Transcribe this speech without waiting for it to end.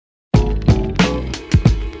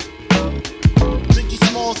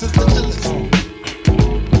Smalls is the illest.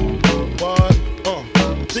 What?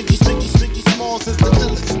 Biggie Smalls is the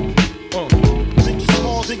illest.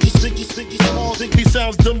 Biggie Smalls. He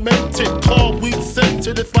sounds demented. Call weed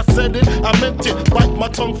scented. If I said it, I meant it. Bite my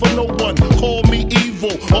tongue for no one. Call me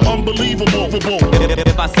evil or unbelievable.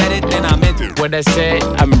 If I said it, then I meant it. What I said,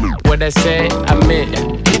 I meant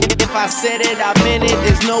it. If I said it, I meant it.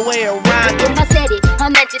 There's no way around it. If I said it, I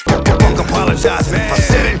meant it. Won't apologize if I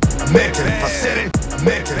said it. I meant it. If I said it, I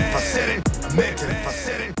meant it. If I said it, I meant it. If I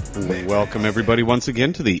said it. Welcome, everybody, once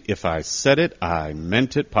again to the If I Said It, I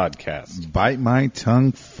Meant It podcast. Bite my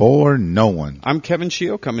tongue for no one. I'm Kevin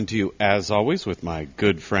Shio, coming to you, as always, with my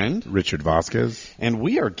good friend, Richard Vasquez. And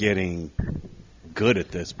we are getting good at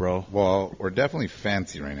this, bro. Well, we're definitely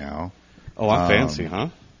fancy right now. Oh, I'm fancy, huh?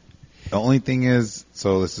 The only thing is,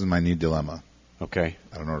 so this is my new dilemma. Okay.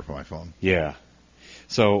 I don't know where to put my phone. Yeah.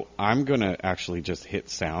 So I'm going to actually just hit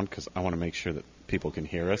sound because I want to make sure that people can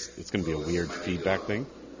hear us. It's going to be a weird feedback thing.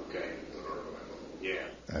 Yeah.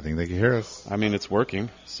 I think they can hear us. I mean, it's working,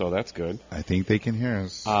 so that's good. I think they can hear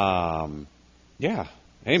us. Yeah.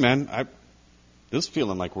 Hey, man, this is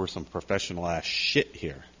feeling like we're some professional ass shit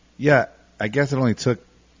here. Yeah, I guess it only took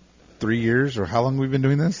 3 years, or how long we've been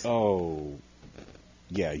doing this? Oh,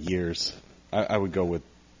 yeah, years. I would go with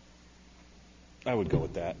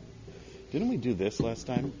that. Didn't we do this last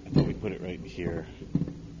time? I thought we put it right here.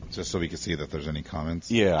 Just so we can see that there's any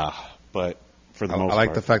comments. Yeah, but for the most part. I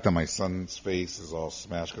like the fact that my son's face is all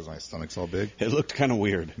smashed because my stomach's all big. It looked kind of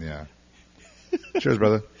weird. Yeah. Cheers,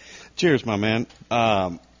 brother. Cheers, my man.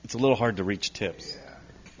 It's a little hard to reach tips. Yeah,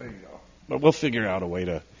 there you go. But we'll figure out a way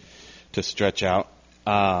to stretch out.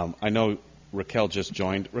 I know Raquel just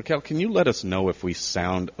joined. Raquel, can you let us know if we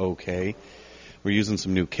sound okay? We're using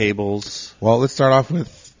some new cables. Well, let's start off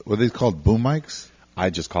with, what are these called, boom mics? I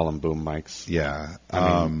just call them boom mics. Yeah.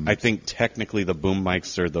 I think technically the boom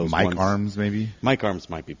mics are those mic ones. arms, maybe? Mic arms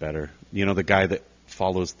might be better. You know, the guy that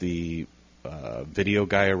follows the video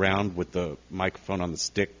guy around with the microphone on the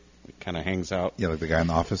stick, it kind of hangs out. Yeah, like the guy in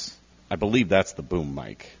the office? I believe that's the boom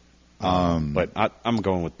mic. But I'm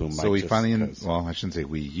going with boom mic. So we finally, well, I shouldn't say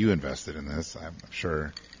we, you invested in this, I'm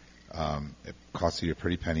sure. It cost you a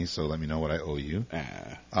pretty penny, so let me know what I owe you.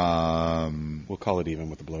 We'll call it even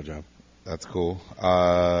with the blowjob. That's cool.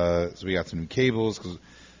 So we got some new cables, because,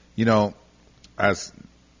 you know, as,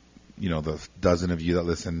 you know, the dozen of you that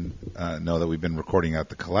listen know that we've been recording at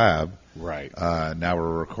the Collab. Right. Now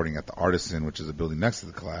we're recording at the Artisan, which is a building next to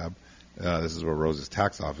the Collab. This is where Rose's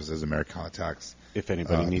tax office is, Americana Tax. If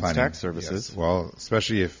anybody needs planning. tax services. Yes. Well,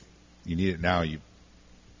 especially if you need it now, you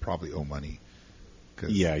probably owe money.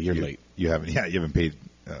 Yeah, you're late. You haven't paid,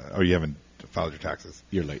 or you haven't filed your taxes.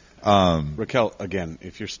 You're late. Raquel, again,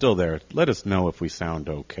 if you're still there, let us know if we sound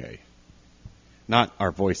okay. Not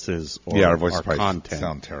our voices or our voices probably content.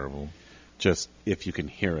 Sound terrible. Just if you can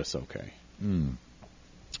hear us okay.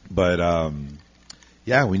 But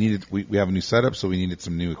yeah, we have a new setup, so we needed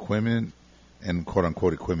some new equipment, and quote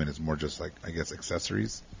unquote equipment is more just like, I guess,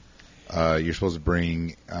 accessories. You're supposed to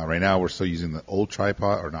bring. Right now, we're still using the old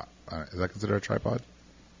tripod, or not? Is that considered a tripod?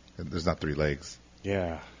 There's not 3 legs.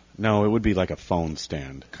 Yeah. No, it would be like a phone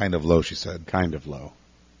stand. Kind of low, she said. Kind of low.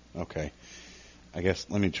 Okay. I guess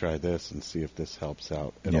let me try this and see if this helps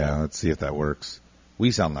out at all. Let's see if that works.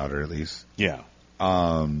 We sound louder, at least. Yeah.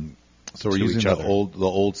 So we're using the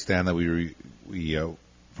old stand that we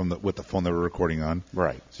with the phone that we're recording on.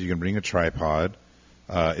 Right. So you can bring a tripod.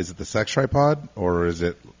 Is it the sex tripod, or is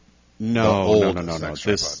it? No.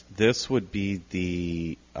 Tripod? This would be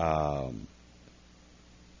the.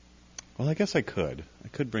 Well, I guess I could. I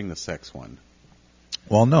could bring the sex one.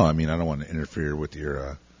 Well, no. I mean, I don't want to interfere with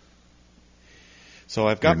your. So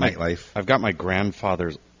I've got my nightlife. I've got my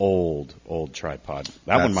grandfather's old tripod.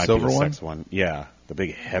 That one might be the sex one. Yeah, the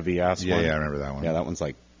big heavy ass one. Yeah, I remember that one. Yeah, that one's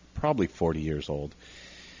like probably 40 years old.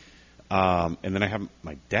 And then I have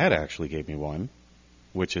my dad actually gave me one,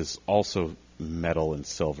 which is also metal and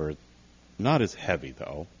silver, not as heavy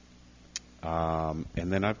though. And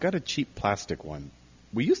then I've got a cheap plastic one.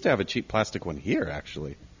 We used to have a cheap plastic one here,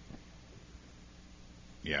 actually.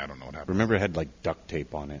 Yeah, I don't know what happened. Remember, it had like duct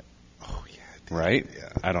tape on it. Oh yeah. Right? Yeah.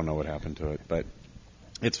 I don't know what happened to it, but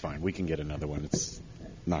it's fine. We can get another one. It's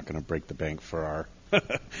not going to break the bank for our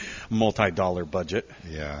multi-dollar budget.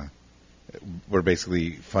 Yeah. We're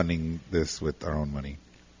basically funding this with our own money.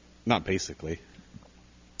 Not basically.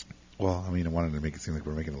 Well, I mean, I wanted to make it seem like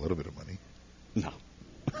we're making a little bit of money. No.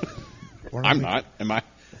 I'm not. Am I?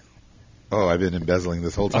 Oh, I've been embezzling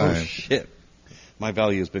this whole time. Oh, shit. My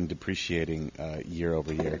value has been depreciating year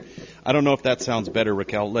over year. I don't know if that sounds better,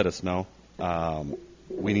 Raquel. Let us know.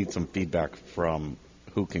 We need some feedback from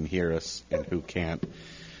who can hear us and who can't.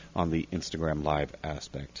 on the Instagram Live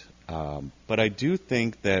aspect. But I do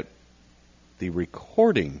think that the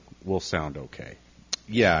recording will sound okay.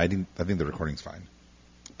 Yeah, I think the recording's fine.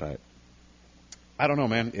 But I don't know,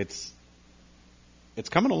 man. It's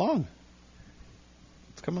coming along.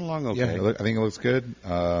 It's coming along okay. Yeah, I think it looks good.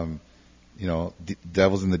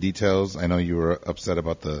 Devil's in the details. I know you were upset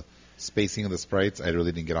about the spacing of the sprites. I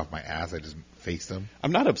really didn't get off my ass. I just faced them.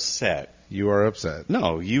 I'm not upset. You are upset.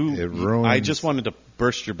 No, It ruins. I just wanted to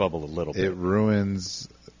burst your bubble a little bit. It ruins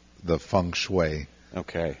the feng shui.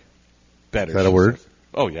 Okay. Better. Is that a word?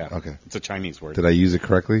 Oh, yeah. Okay. It's a Chinese word. Did I use it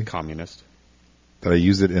correctly? Communist. Did I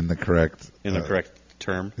use it in the correct? In the correct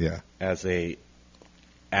term? Yeah. As a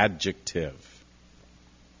adjective.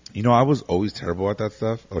 I was always terrible at that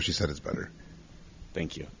stuff. Oh, she said it's better.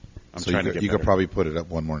 Thank you. I'm So trying to get you better. could probably put it up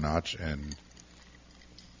one more notch, and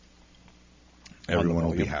everyone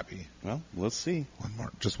will be happy. Well, we'll see.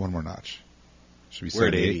 Just one more notch. Should be We're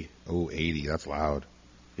at 78? 80. Oh, 80. That's loud.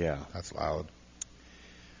 Yeah. That's loud.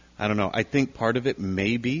 I don't know. I think part of it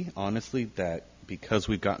may be, honestly, that because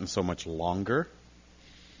we've gotten so much longer,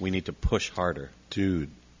 we need to push harder. Dude,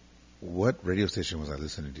 what radio station was I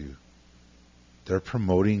listening to? They're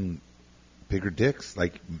promoting bigger dicks.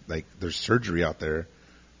 Like there's surgery out there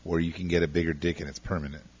where you can get a bigger dick and it's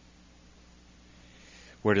permanent.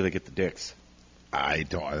 Where do they get the dicks?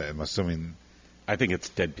 I'm assuming, I think it's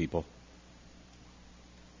dead people.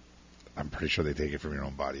 I'm pretty sure they take it from your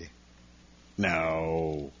own body.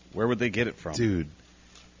 No. Where would they get it from? Dude,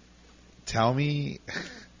 tell me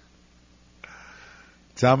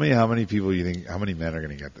how many people how many men are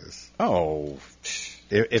going to get this? Oh.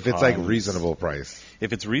 If it's like Tons. reasonable price.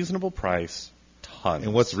 If it's reasonable price, tons.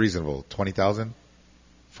 And what's reasonable? 20,000?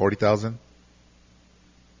 40,000?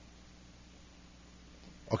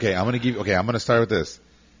 Okay, I'm going to start with this.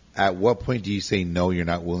 At what point do you say no, you're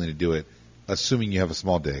not willing to do it? Assuming you have a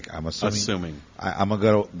small dick. I'm assuming. I'm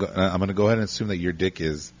going to go ahead and assume that your dick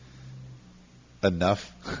is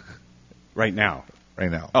enough Right now.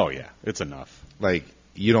 right now. Oh, yeah. It's enough. Like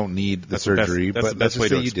you don't need the That's surgery, the best but let's way just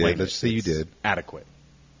to say you explain did. Let's it. just say you It's did. Adequate.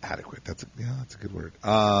 Adequate. That's a good word.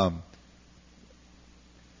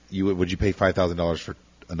 Would you pay $5,000 for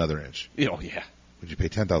another inch? Oh, yeah. Would you pay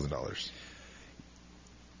 $10,000?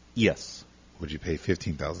 Yes. Would you pay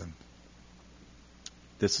 $15,000?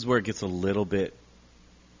 This is where it gets a little bit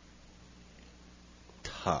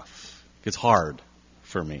tough. It gets hard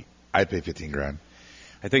for me. I'd pay $15,000.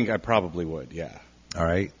 I think I probably would, yeah. All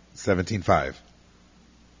right, 17.5.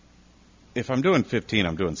 If I'm doing 15,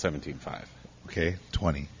 I'm doing 17.5. Okay,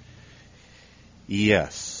 20.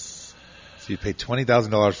 Yes. So you pay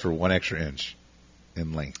 $20,000 for one extra inch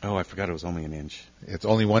in length. Oh, I forgot it was only an inch. It's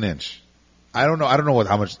only 1 inch. I don't know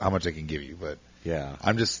how much I can give you, but Yeah.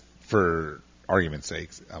 I'm just for argument's sake,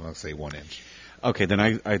 I'm gonna say 1 inch. Okay, then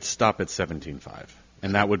I'd stop at 17.5,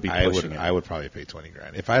 and that would be pushing it. I would probably pay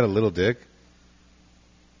 $20,000 if I had a little dick.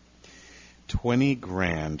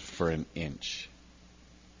 $20,000 for an inch.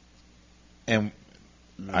 And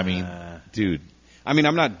I mean, dude, I mean,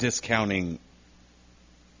 I'm not discounting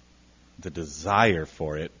the desire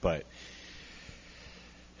for it, but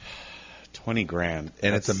 $20,000,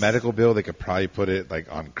 and it's a medical bill. They could probably put it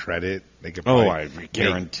like on credit. They could. Oh, probably I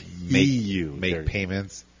guarantee you, make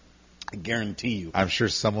payments. I guarantee you, I'm sure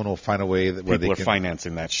someone will find a way where people they are can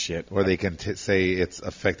financing that shit. where they can say it's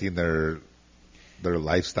affecting their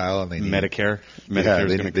lifestyle, and they need Medicare. Yeah, Medicare's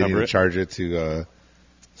they going need to cover to it. charge it to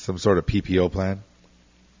some sort of PPO plan.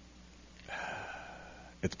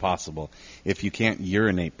 It's possible if you can't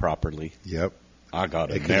urinate properly. Yep, I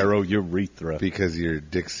got a Because- narrow urethra. because your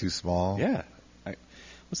dick's too small. Yeah.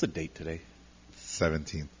 What's the date today?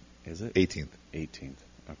 17th, Is it 18th. 18th?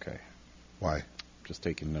 Okay. Why? Just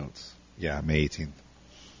taking notes. Yeah, May 18th.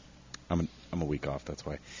 I'm a week off. That's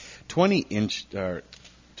why.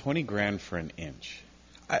 $20,000 for an inch.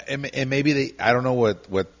 And maybe they. I don't know what.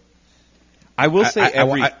 I will say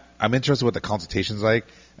I'm interested what the consultation's like,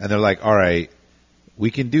 and they're like, all right,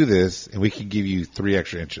 we can do this, and we can give you 3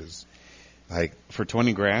 extra inches. Like, for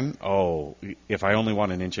 $20,000. Oh, if I only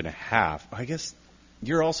want an inch and a half, I guess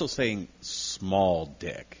you're also saying small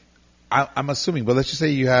dick. I'm assuming, but let's just say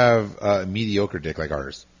you have a mediocre dick like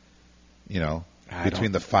ours,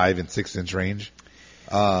 between the 5 and 6 inch range.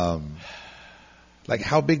 Like,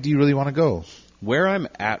 how big do you really want to go? Where I'm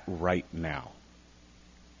at right now,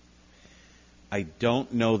 I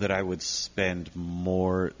don't know that I would spend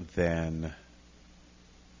more than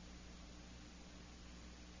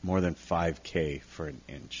 $5,000 for an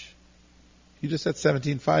inch. You just said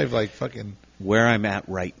 17.5, like fucking Where I'm at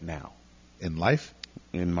right now, in life,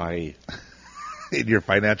 in my in your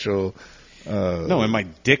financial. no, in my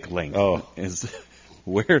dick length Oh. is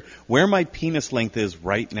Where my penis length is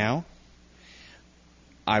right now,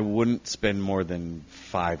 I wouldn't spend more than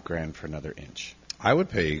 $5,000 for another inch. I would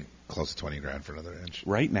pay close to $20,000 for another inch.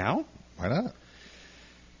 Right now? Why not?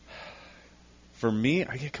 For me,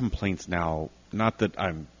 I get complaints now. Not that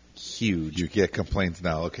I'm huge. You get complaints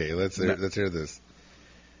now. Okay, let's hear this.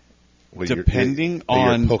 What, Depending you're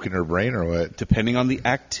on poking her brain or what? Depending on the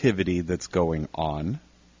activity that's going on,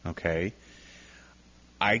 okay,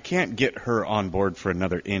 I can't get her on board for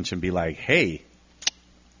another inch and be like, hey,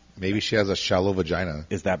 maybe she has a shallow vagina.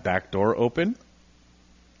 Is that back door open?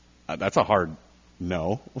 That's a hard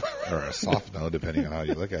no. Or a soft no, depending on how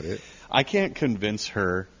you look at it. I can't convince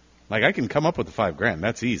her. Like, I can come up with the $5,000.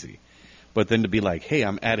 That's easy. But then to be like, hey,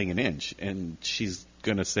 I'm adding an inch. And she's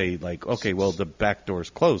going to say, like, okay, well, the back door's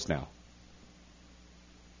closed now.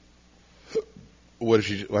 What if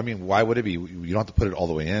she? I mean, why would it be? You don't have to put it all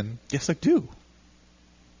the way in. Yes, I do.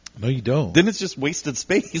 No, you don't. Then it's just wasted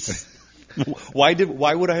space. Why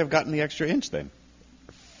would I have gotten the extra inch then?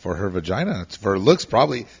 For her vagina. It's for looks,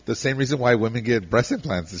 probably. The same reason why women get breast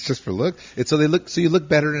implants. It's just for look. It's so you look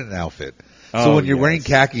better in an outfit. So when you're wearing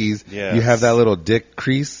khakis, you have that little dick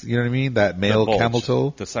crease, you know what I mean? That male camel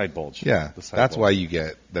toe. The side bulge. Yeah, that's why you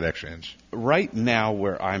get that extra inch. Right now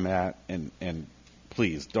where I'm at, and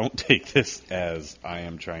please don't take this as I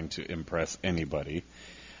am trying to impress anybody.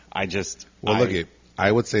 I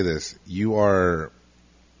would say this. You are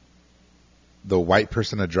the white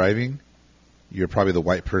person of driving. You're probably the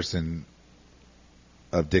white person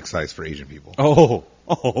of dick size for Asian people. Oh,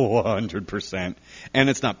 100%. And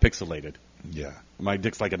it's not pixelated. Yeah. My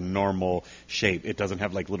dick's like a normal shape. It doesn't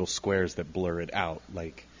have like little squares that blur it out.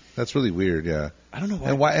 Like, that's really weird, yeah. I don't know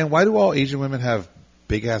why. And why do all Asian women have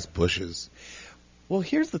big ass bushes? Well,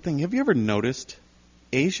 here's the thing. Have you ever noticed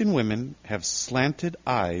Asian women have slanted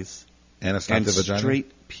eyes and a slanted vagina?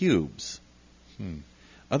 Straight pubes?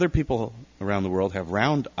 Other people around the world have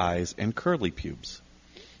round eyes and curly pubes.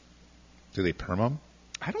 Do they perm them?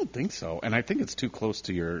 I don't think so. And I think it's too close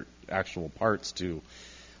to your actual parts to,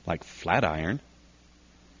 like, flat iron.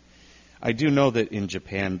 I do know that in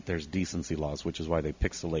Japan there's decency laws, which is why they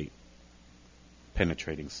pixelate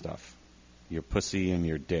penetrating stuff. Your pussy and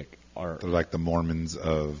your dick are... They're like the Mormons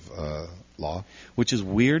of law. Which is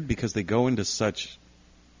weird because they go into such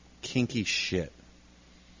kinky shit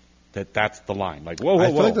that's the line. Like, whoa. I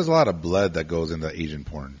feel like there's a lot of blood that goes into Asian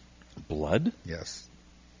porn. Blood? Yes.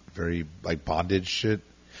 Very, like, bondage shit.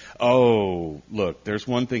 Oh, look, there's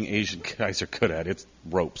one thing Asian guys are good at. It's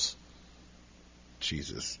ropes.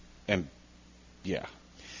 Jesus. And, yeah.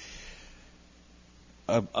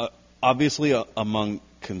 Obviously, among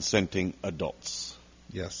consenting adults.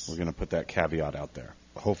 Yes. We're going to put that caveat out there.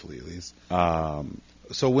 Hopefully, at least.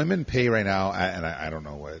 So women pay right now, and I don't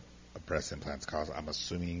know what breast implants cost. I'm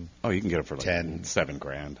assuming... Oh, you can get it for like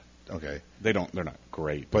 $7,000. Okay. They're not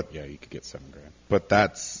great, but yeah, you could get $7,000. But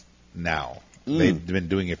that's now. They've been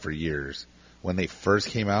doing it for years. When they first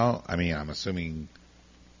came out, I mean, I'm assuming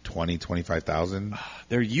 20, 25,000.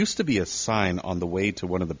 There used to be a sign on the way to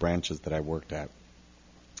one of the branches that I worked at.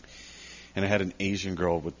 And I had an Asian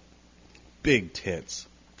girl with big tits.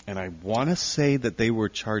 And I want to say that they were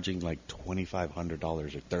charging like $2,500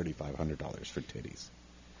 or $3,500 for titties.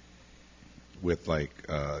 With like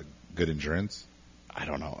good insurance? I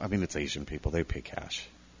don't know. I mean, it's Asian people. They pay cash.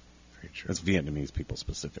 Very true. It's Vietnamese people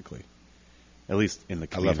specifically. At least in the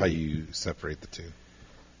community. I love how you separate the two.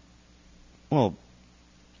 Well,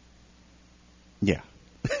 yeah.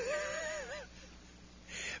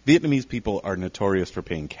 Vietnamese people are notorious for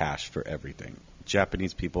paying cash for everything.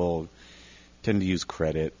 Japanese people tend to use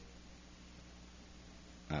credit.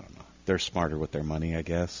 I don't know. They're smarter with their money, I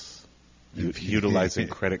guess. Utilizing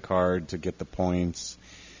credit card to get the points.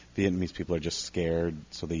 Vietnamese people are just scared,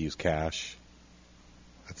 so they use cash.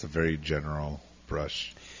 That's a very general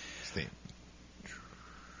brush statement.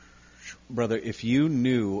 Brother, if you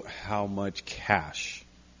knew how much cash...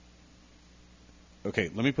 Okay,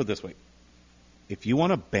 let me put it this way. If you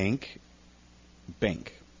want a bank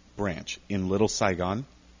branch in Little Saigon,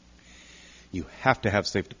 you have to have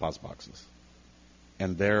safe deposit boxes.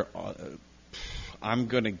 And there, I'm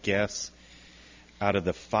going to guess, out of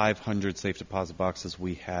the 500 safe deposit boxes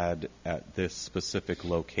we had at this specific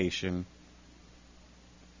location,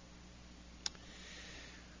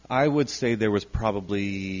 I would say there was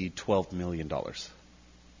probably $12 million.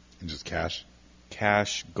 In just cash?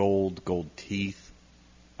 Cash, gold teeth,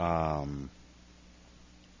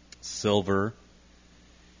 silver,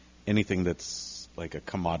 anything that's like a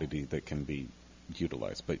commodity that can be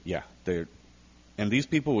utilized. But yeah, and these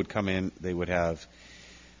people would come in, they would have,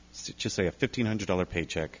 just say, a $1,500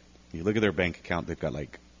 paycheck. You look at their bank account, they've got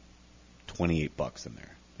like $28 in there.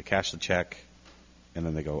 They cash the check, and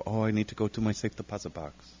then they go, "Oh, I need to go to my safe deposit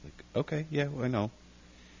box." Like, okay, yeah, well, I know.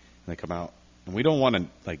 And they come out, and we don't want to,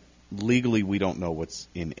 like, legally we don't know what's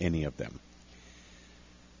in any of them,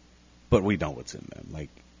 but we know what's in them. Like,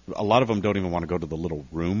 a lot of them don't even want to go to the little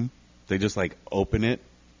room. They just, like, open it,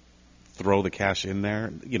 throw the cash in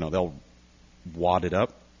there. You know, they'll wad it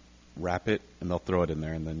up, wrap it, and they'll throw it in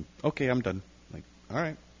there, and then, okay, I'm done. Like, all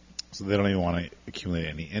right. So they don't even want to accumulate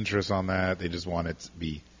any interest on that. They just want it to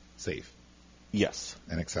be safe Yes.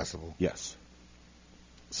 and accessible. Yes.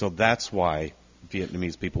 So that's why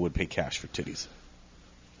Vietnamese people would pay cash for titties.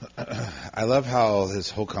 I love how this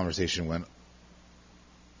whole conversation went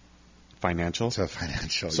Financial? to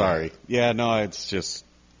financial. Sorry. Yeah, no, it's just...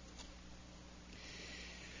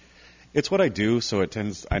 It's what I do, so it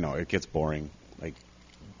tends... I know, it gets boring. Like,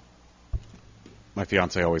 my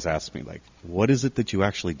fiance always asks me, like, what is it that you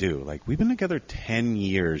actually do? Like, we've been together 10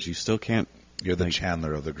 years. You still can't... You're the like,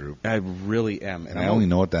 Chandler of the group. I really am. And I only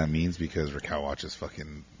know what that means because Raquel watches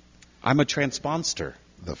fucking I'm a transponster.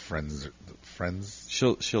 the Friends.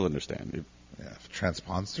 She'll understand. Yeah,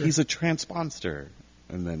 transponster. He's a transponster.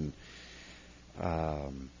 And then...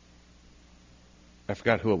 I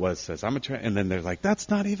forgot who it was says, I'm a and then they're like, that's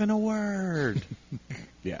not even a word.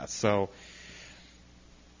 Yeah, so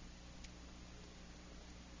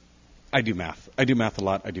I do math. I do math a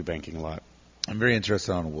lot. I do banking a lot. I'm very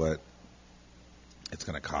interested on what it's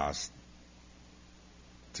going to cost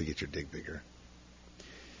to get your dick bigger.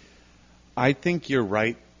 I think you're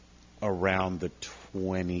right around the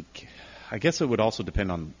 20. I guess it would also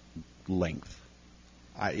depend on length.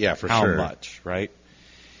 Yeah, for How sure. much, right?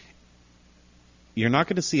 You're not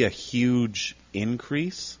going to see a huge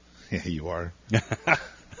increase. Yeah, you are.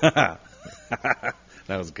 That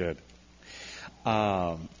was good.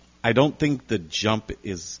 I don't think the jump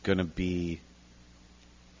is going to be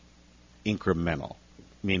incremental,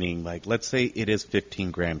 meaning, like, let's say it is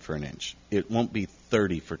 15 grand for an inch. It won't be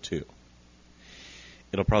 30 for two.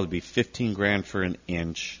 It'll probably be 15 grand for an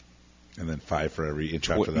inch. And then 5 for every inch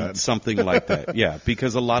after that. Something like that. Yeah,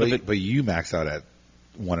 because a lot of it. But you max out at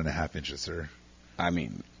 1.5 inches, sir. I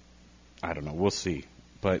mean, I don't know. We'll see.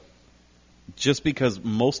 But just because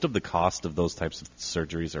most of the cost of those types of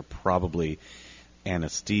surgeries are probably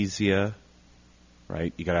anesthesia,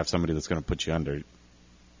 right? You got to have somebody that's going to put you under,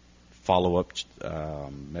 follow-up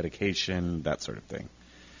medication, that sort of thing.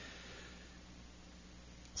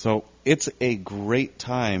 So it's a great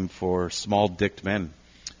time for small-dicked men.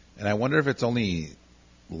 And I wonder if it's only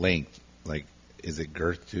length. Like, is it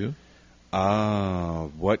girth too?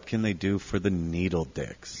 What can they do for the needle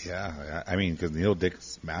dicks? Yeah, I mean, because needle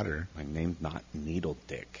dicks matter. My name's not Needle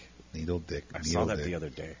Dick. Needle dick. I needle saw that dick. the other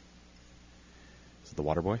day. Is it the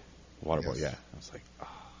Water Boy? The Water Boy, Yes. yeah. I was like, oh,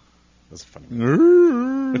 that's a funny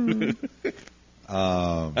movie.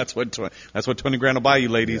 That's what 20 grand will buy you,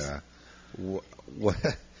 ladies. Yeah. What?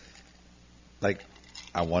 Like,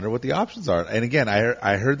 I wonder what the options are. And again,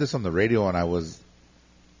 I heard this on the radio, and I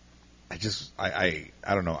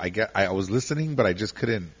don't know. I was listening, but I just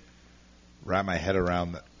couldn't wrap my head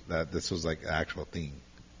around that this was like an actual thing.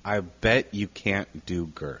 I bet you can't do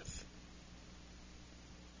girth.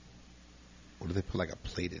 What do they put, like a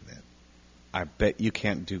plate in it, I bet you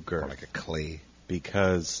can't do girth. or like a clay?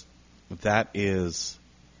 Because that is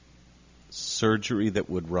surgery that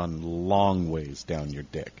would run long ways down your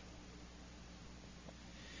dick.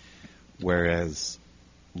 Whereas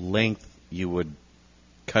length, you would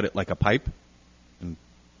cut it like a pipe and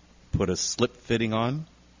put a slip fitting on.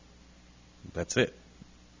 That's it.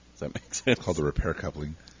 Does that make sense? It's called the repair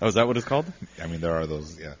coupling. Oh, is that what it's called? I mean, there are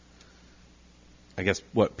those. Yeah, I guess,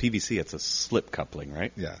 what, PVC, it's a slip coupling,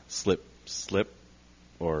 right? yeah. Slip,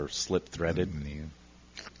 or slip threaded. Mm,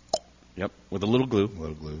 Yep, with a little glue. a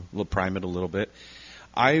little glue. We'll prime it a little bit.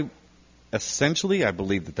 I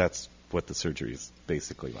believe that that's what the surgery is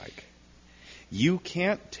basically like. You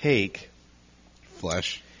can't take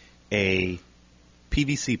Flesh. a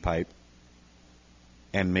PVC pipe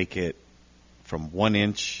and make it from 1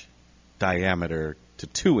 inch diameter to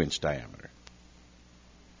 2 inch diameter.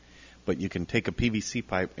 But you can take a PVC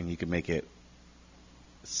pipe and you can make it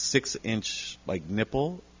 6 inch like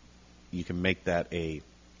nipple. You can make that a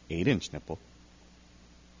 8 inch nipple.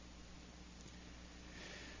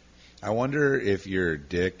 I wonder if your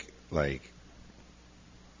dick, like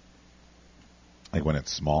when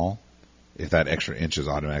it's small, if that extra inch is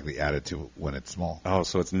automatically added to when it's small. Oh,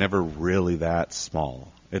 so it's never really that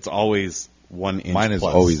small. It's always 1 inch. Mine is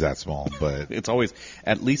plus. always that small, but It's always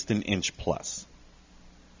at least an inch plus,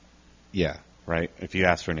 yeah. right? If you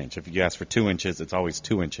ask for an inch. If you ask for 2 inches, it's always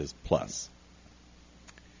 2 inches plus.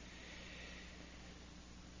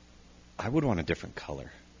 I would want a different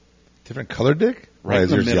color. Different color dick? Right Why, in is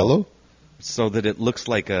the yours middle. yellow? So that it looks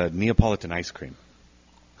like a Neapolitan ice cream.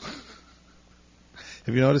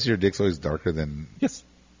 Have you noticed your dick's always darker than Yes.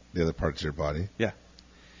 the other parts of your body? Yeah.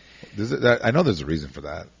 I know there's a reason for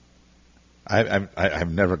that.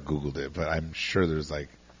 I've never Googled it, but I'm sure there's like,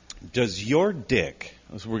 Does your dick,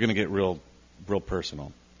 so we're going to get real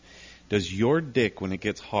personal. Does your dick, when it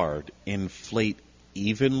gets hard, inflate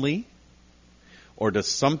evenly? Or does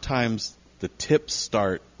sometimes the tips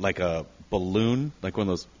start like a balloon, like one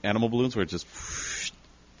of those animal balloons where it just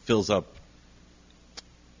fills up,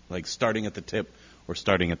 like starting at the tip or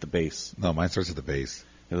starting at the base? no, mine starts at the base.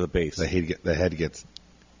 At the base. The head gets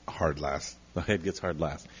hard last. The head gets hard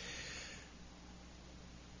last.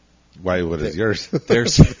 Why? What is yours?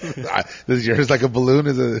 There's Is yours like a balloon?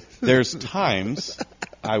 Is it? there's times,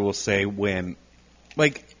 I will say, when,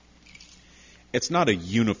 like, it's not a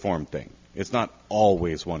uniform thing. It's not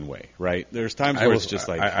always one way, right? There's times where it's just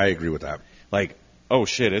like, I agree with that. like, oh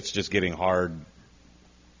shit, it's just getting hard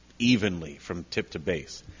evenly from tip to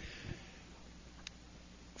base.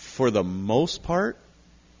 For the most part,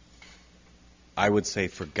 I would say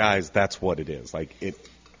for guys, that's what it is. Like,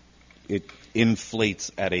 it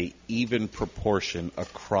inflates at a even proportion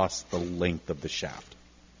across the length of the shaft.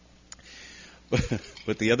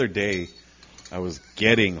 But the other day, I was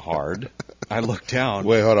getting hard. I looked down.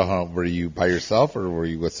 Wait, hold on. Were you by yourself or were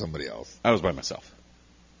you with somebody else? I was by myself.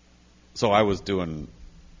 So I was doing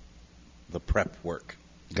the prep work.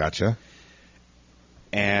 Gotcha.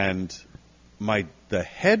 And the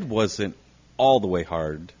head wasn't all the way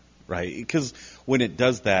hard, right? Because when it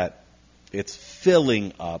does that, it's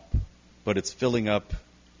filling up, but it's filling up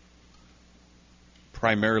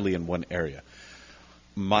primarily in one area.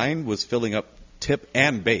 Mine was filling up tip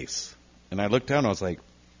and base. And I looked down, I was like,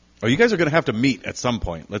 oh, you guys are going to have to meet at some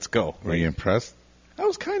point. Let's go. Were you impressed? I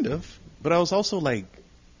was kind of. But I was also like,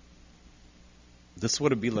 this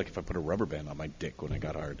would be like if I put a rubber band on my dick when I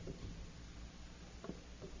got hard.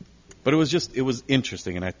 But it was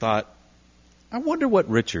interesting. And I thought, I wonder what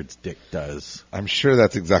Richard's dick does. I'm sure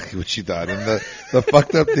that's exactly what you thought. And the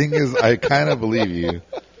fucked up thing is, I kind of believe you.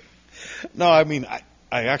 No, I mean,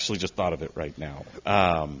 I actually just thought of it right now.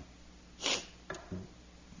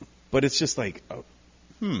 But it's just like,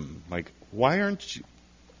 like, why aren't you?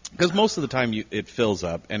 Because most of the time it fills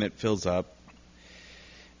up, and it fills up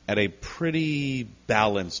at a pretty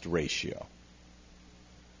balanced ratio.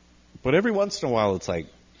 But every once in a while, it's like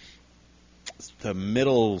the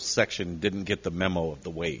middle section didn't get the memo of the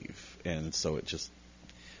wave, and so it's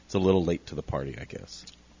a little late to the party, I guess.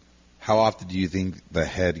 How often do you think the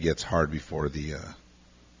head gets hard before the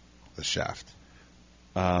shaft?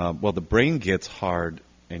 Well, the brain gets hard,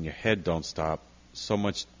 and your head don't stop. So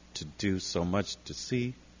much to do, so much to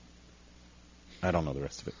see. I don't know the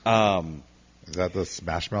rest of it. Is that the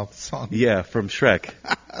Smash Mouth song? Yeah, from Shrek.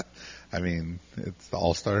 I mean, it's the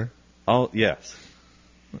All-Star. Oh, yes.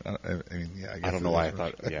 I mean, yeah. I guess I don't it know why I is.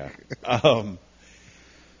 thought. Yeah.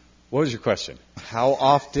 What was your question? How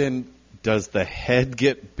often does the head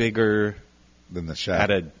get bigger Then the shaft.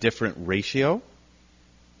 at a different ratio?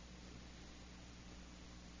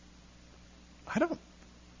 I don't.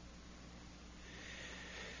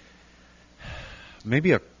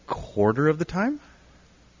 Maybe a quarter of the time.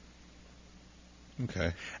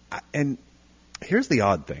 Okay. And here's the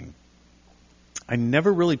odd thing. I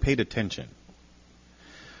never really paid attention.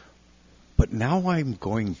 But now I'm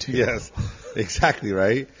going to. Yes, exactly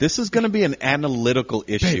right. This is going to be an analytical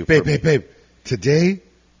issue Babe, for me. babe. Today,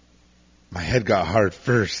 my head got hard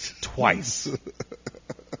first. Twice.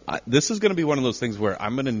 This is going to be one of those things where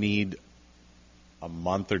I'm going to need a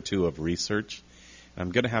month or two of research. I'm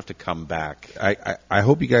going to have to come back. I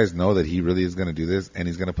hope you guys know that he really is going to do this, and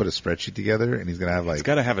he's going to put a spreadsheet together, and he's going to have It's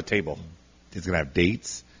got to have a table. he's going to have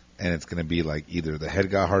dates, and it's going to be like either the head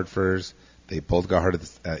got hard first, they both got hard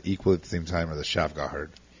equal at the same time, or the shaft got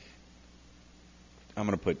hard. I'm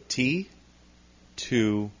going to put T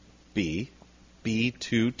to B, B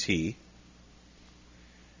to T,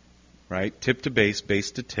 right? Tip to base,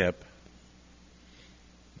 base to tip.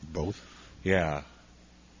 Both. Yeah.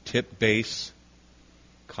 Tip, base,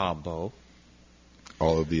 combo.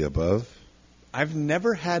 All of the above. I've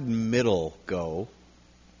never had middle go.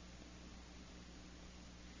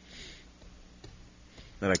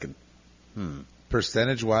 That I can.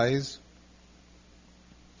 Percentage wise,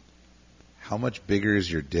 how much bigger is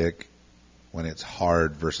your dick when it's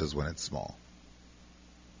hard versus when it's small?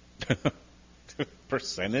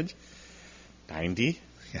 Percentage? 90?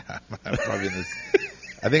 Yeah, I'm probably in this.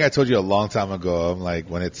 I think I told you a long time ago. I'm like,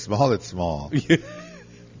 when it's small, it's small.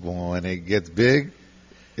 When it gets big,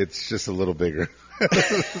 It's just a little bigger.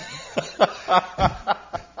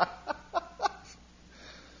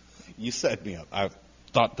 You set me up. I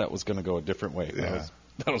thought that was going to go a different way. Yeah.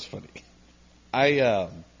 That was funny.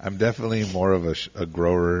 I'm definitely more of a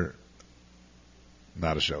grower,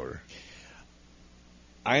 not a shower.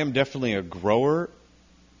 I am definitely a grower,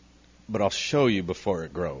 but I'll show you before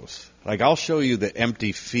it grows. Like, I'll show you the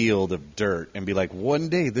empty field of dirt and be like, one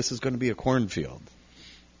day this is going to be a cornfield.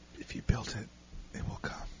 If you built it, it will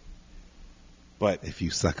come. But If you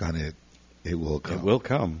suck on it, it will come. it will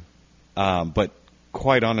come. But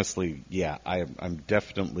quite honestly, yeah, I'm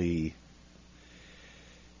definitely...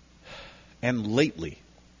 And lately,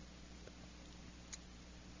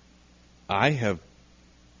 I have...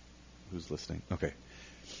 Who's listening? Okay.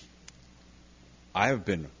 I have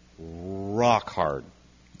been rock hard.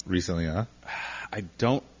 Recently, huh? I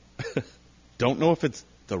don't know if it's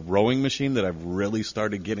the rowing machine that I've really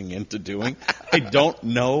started getting into doing. I don't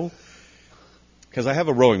know, because I have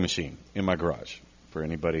a rowing machine in my garage for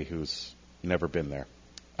anybody who's never been there.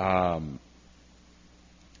 I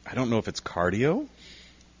don't know if it's cardio,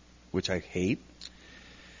 which I hate.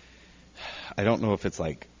 I don't know if it's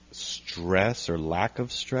like stress or lack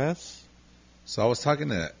of stress. So I was talking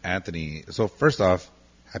to Anthony. So first off,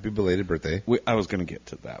 happy belated birthday. I was going to get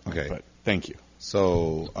to that one, Okay. but thank you.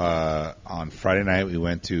 So on Friday night, we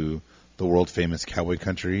went to the world famous cowboy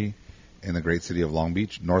country in the great city of Long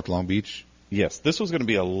Beach, North Long Beach. Yes, this was going to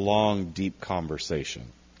be a long, deep conversation.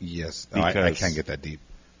 Yes, I Because- can't get that deep.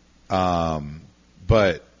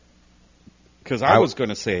 But Because I was going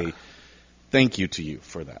to say thank you to you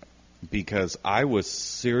for that. Because I was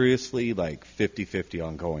seriously like 50-50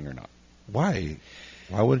 on going or not. why?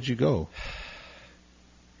 Why wouldn't you go?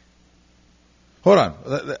 Hold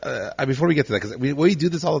on. Before we get to that, because we do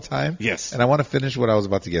this all the time. Yes. And I want to finish what I was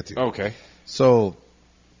about to get to. Okay. So,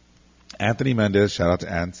 Anthony Mendez, shout out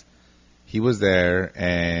to Ant. He was there,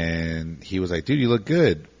 and he was like, dude, you look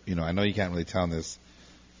good. You know, I know you can't really tell in this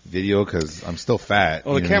video because I'm still fat.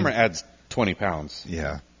 Well, you the know what I camera mean? adds 20 pounds.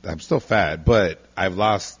 Yeah, I'm still fat, but I've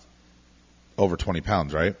lost over 20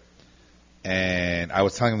 pounds, right? And I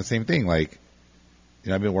was telling him the same thing. Like, you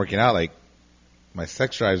know, I've been working out. Like, my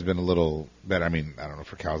sex drive's been a little better. I mean, I don't know,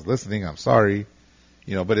 for cows listening, I'm sorry.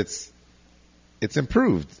 You know, but it's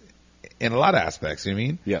improved in a lot of aspects, you know what I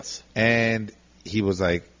mean? Yes. And he was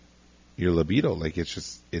like, your libido, like,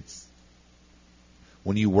 it's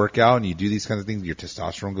when you work out and you do these kinds of things, your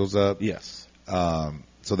testosterone goes up. Yes.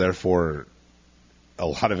 So therefore, a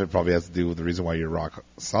lot of it probably has to do with the reason why you're rock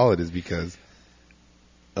solid is because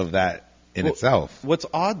of that in Well, itself. What's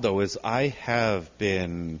odd, though, is I have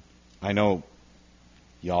been, I know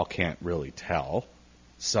y'all can't really tell,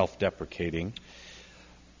 self-deprecating.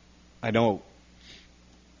 I know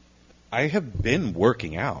I have been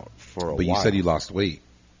working out for a while. But you said you lost weight.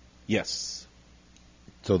 Yes.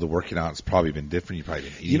 So the working out has probably been different. You've probably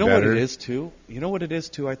been eating You know better. what it is, too? You know what it is,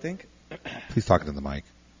 too, I think? Please talk into the mic.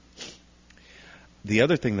 The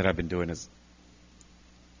other thing that I've been doing is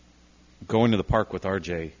going to the park with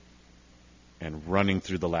RJ and running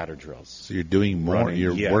through the ladder drills. So you're doing more. Running,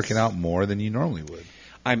 You're yes. working out more than you normally would.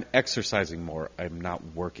 I'm exercising more. I'm not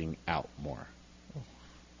working out more.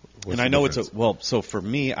 What's And the I know difference? so for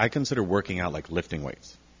me, I consider working out like lifting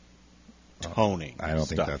weights, toning. I don't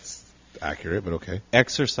think stuff. that's accurate, but okay.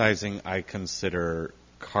 Exercising, I consider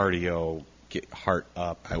cardio, get heart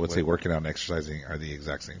up. I would say working out and exercising are the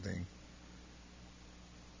exact same thing.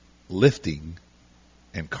 Lifting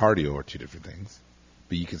and cardio are two different things,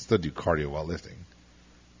 but you can still do cardio while lifting.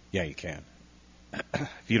 Yeah, you can. If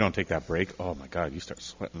you don't take that break, oh my God, you start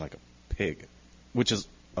sweating like a pig. Which is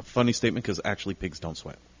a funny statement because actually pigs don't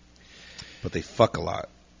sweat. But they fuck a lot.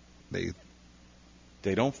 They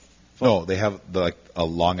don't. no, they have like a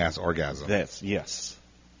long ass orgasm. Yes.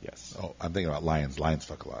 Oh, I'm thinking about lions. Lions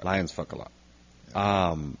fuck a lot. Lions fuck a lot.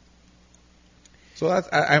 So that's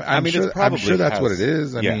I'm mean, sure, it probably I'm sure that's has- what it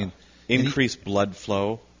is. I yeah. mean, Increased blood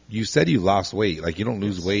flow. you said you lost weight. Like you don't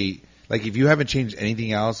lose weight. Like if you haven't changed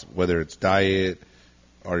anything else, whether it's diet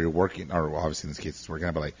or you're working, or obviously in this case it's working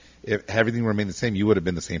out, but like if everything remained the same, you would have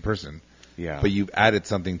been the same person. Yeah. But you've added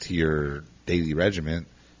something to your daily regimen,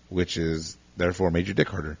 which is therefore made your dick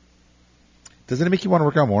harder. Doesn't it make you want to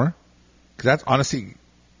work out more? Because that's honestly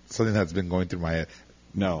something that's been going through my head.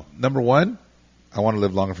 No. Number one, I want to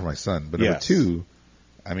live longer for my son. But number Yes. two,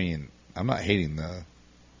 I mean, I'm not hating the.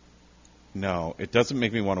 No, it doesn't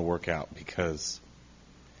make me want to work out because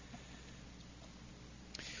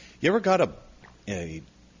you ever got a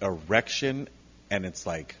erection and it's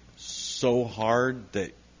like so hard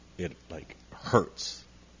that it like hurts.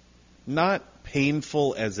 Not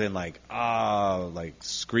painful as in like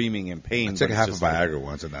screaming in pain. I took but half it's of just Viagra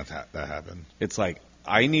once, and that happened. It's like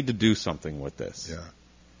I need to do something with this. Yeah.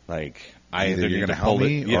 Like Either you're going to help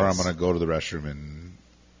me, yes. or I'm going to go to the restroom and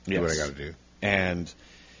do what I Yes. got to do. And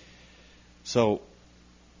so,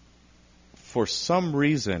 for some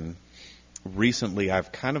reason, recently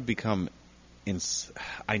I've kind of become,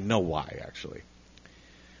 I know why actually.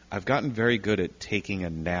 I've gotten very good at taking a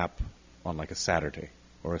nap on like a Saturday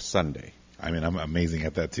or a Sunday. I mean, I'm amazing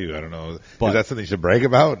at that too. I don't know. But- Is that something you should brag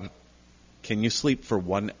about? Can you sleep for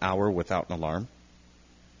 1 hour without an alarm?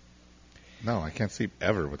 No, I can't sleep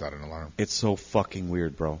ever without an alarm. It's so fucking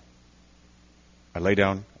weird, bro. I lay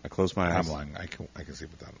down, I close my eyes, I'm lying. I can sleep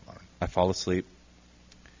without an alarm. I fall asleep.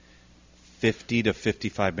 50 to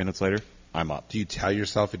 55 minutes later, I'm up. Do you tell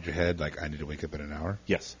yourself in your head, like, I need to wake up in an hour?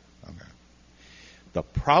 Yes. Okay. The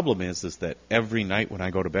problem is that every night when I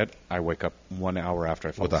go to bed, I wake up 1 hour after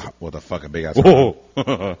I fall asleep. With a fucking big ass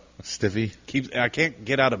Whoa! stiffy, I can't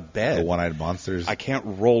get out of the bed. one-eyed monsters. I can't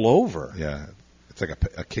roll over. Yeah, it's like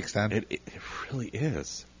a kickstand. It really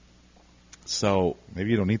is. So Maybe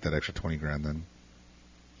you don't need that extra 20 grand then.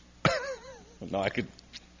 no, I could.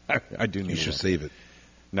 I do need. You should one. save it.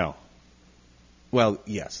 No. Well,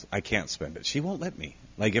 yes, I can't spend it. She won't let me.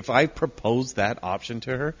 Like if I propose that option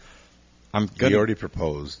to her, I'm You gonna. already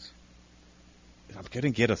proposed. I'm gonna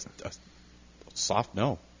get a soft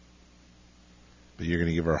no. But you're going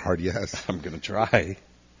to give her a hard yes. I'm gonna try.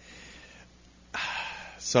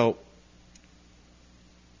 So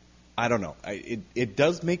I don't know. It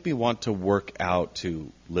does make me want to work out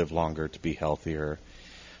to live longer, to be healthier.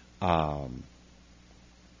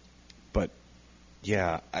 But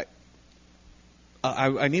yeah,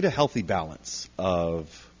 I need a healthy balance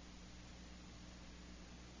of,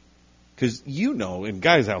 because and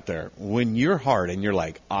guys out there, when you're hard and you're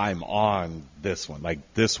like, I'm on this one,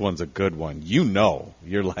 like this one's a good one,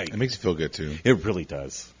 you're like, It makes you feel good too. it really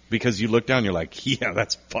does. Because you look down, you're like, yeah,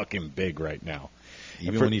 that's fucking big right now.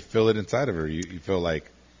 Even when you feel it inside of her, you feel like,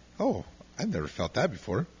 oh, I've never felt that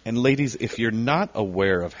before. And ladies, if you're not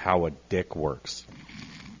aware of how a dick works,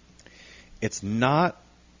 it's not.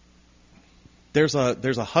 There's a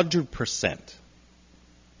 100%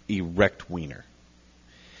 erect wiener.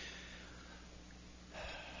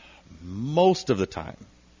 Most of the time,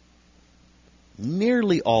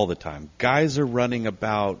 nearly all the time, guys are running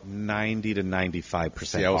about 90 to 95%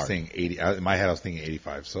 See, I was hard. saying 80. In my head, I was thinking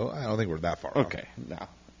 85. So I don't think we're that far off. Okay,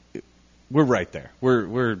 no, we're right there.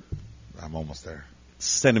 We're I'm almost there.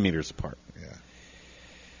 centimeters apart. Yeah.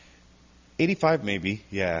 85 maybe,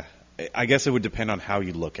 yeah. I guess it would depend on how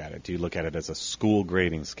you look at it. Do you look at it as a school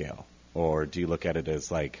grading scale? Or do you look at it as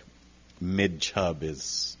like mid-chub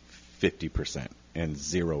is 50% and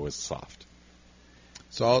 0 is soft?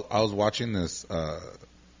 So I was watching this. Do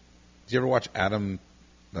you ever watch Adam,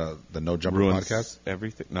 the No Jumper Ruins podcast?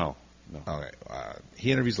 everything? No. Okay.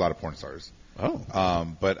 He interviews a lot of porn stars. Oh.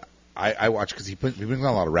 But I watch because he brings on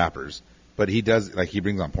a lot of rappers. But he does, like, he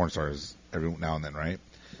brings on porn stars every now and then, right?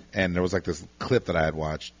 And there was like this clip that I had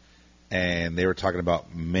watched, and they were talking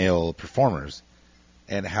about male performers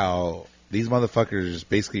and how these motherfuckers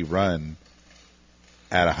basically run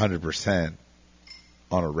at 100%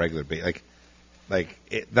 on a regular basis.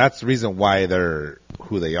 That's the reason why they're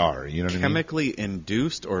who they are. You know what I mean? Chemically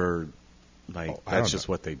induced, or like I don't that's just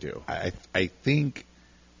know. what they do? I think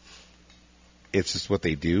it's just what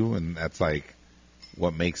they do, and that's like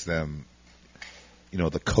what makes them,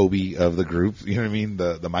 the Kobe of the group. You know what I mean?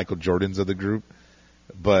 The Michael Jordans of the group.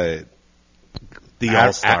 But The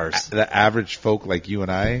all-stars. The average folk like you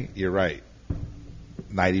and I, you're right.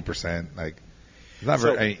 90%. Like, it's not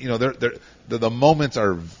So- very. The moments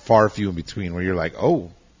are far few in between where you're like,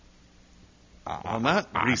 oh, Well, not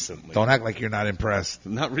recently. don't act like you're not impressed.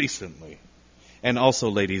 Not recently. And also,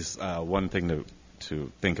 ladies, one thing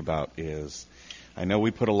to think about is, I know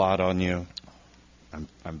we put a lot on you.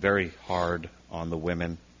 I'm very hard on the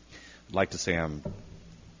women. I'd like to say I'm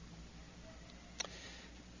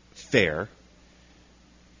fair.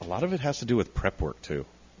 A lot of it has to do with prep work too.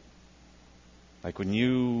 Like when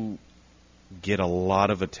you get a lot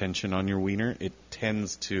of attention on your wiener, it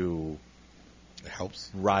tends to It helps.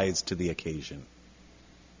 rise to the occasion.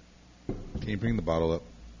 Can you bring the bottle up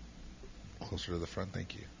closer to the front?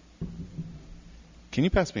 Thank you. Can you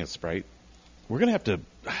pass me a Sprite? We're going to have to,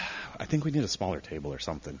 I think we need a smaller table or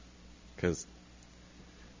something. Because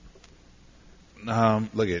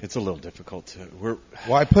Look at it's a little difficult to,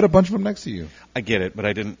 Well, I put a bunch of them next to you. I get it, but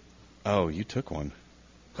I didn't, oh, you took one.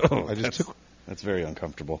 Oh, I just took. That's very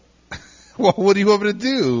uncomfortable. Well, what do you want me to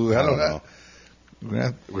do? I don't know.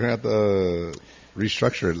 We're gonna have to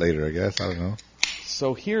restructure it later, I guess. I don't know.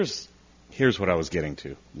 So here's here's what I was getting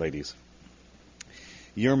to, ladies.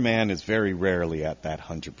 Your man is very rarely at that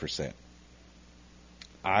 100%.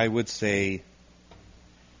 I would say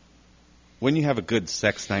when you have a good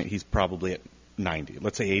sex night, he's probably at 90.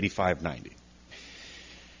 Let's say 85, 90.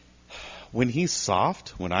 When he's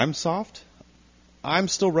soft, when I'm soft, I'm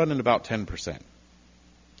still running about 10%.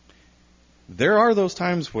 There are those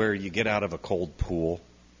times where you get out of a cold pool,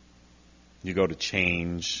 you go to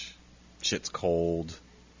change, shit's cold.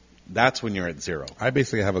 That's when you're at 0. I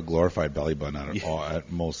basically have a glorified belly button at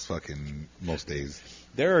most days.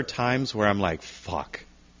 There are times where I'm like, fuck,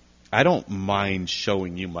 I don't mind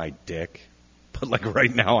showing you my dick, but like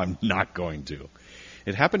right now I'm not going to.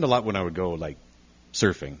 It happened a lot when I would go like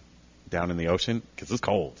surfing down in the ocean because it's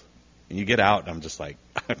cold. And you get out and I'm just like,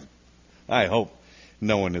 I hope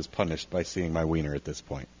no one is punished by seeing my wiener at this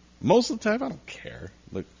point. Most of the time I don't care.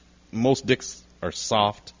 Look, most dicks are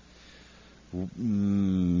soft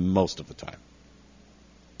most of the time.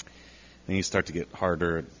 Then you start to get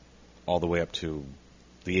harder all the way up to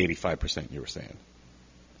the 85% you were saying.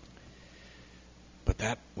 But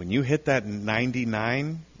that when you hit that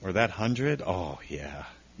 99 or that 100, oh yeah,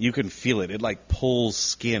 you can feel it. It like pulls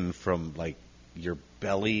skin from like your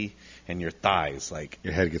belly and your thighs. Like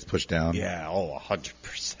your head gets pushed down. Yeah,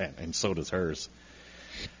 100%, and so does hers.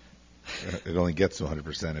 It only gets to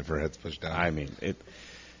 100% if her head's pushed down. I mean,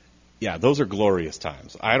 yeah, those are glorious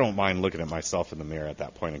times. I don't mind looking at myself in the mirror at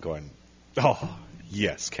that point and going, oh,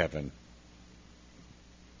 yes, Kevin.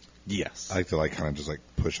 Yes. I like to like kind of just like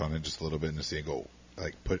push on it just a little bit and just see it go.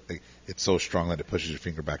 It's so strong that it pushes your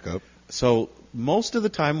finger back up. So most of the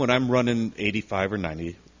time when I'm running 85 or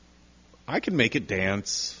 90, I can make it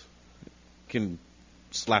dance. Can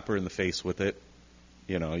slap her in the face with it.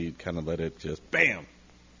 You know, you kind of let it just, bam,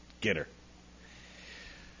 get her.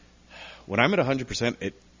 When I'm at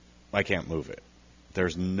 100%, I can't move it.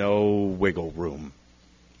 There's no wiggle room.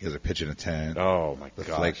 You guys are pitching a tent. Oh, my gosh. The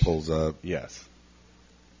flag pulls up. Yes.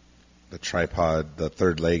 The tripod, the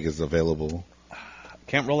third leg is available.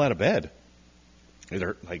 Can't roll out of bed.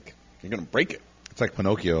 You're going to break it. It's like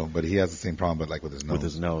Pinocchio, but he has the same problem, but like with his nose. With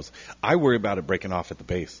his nose. I worry about it breaking off at the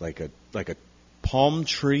base, like a palm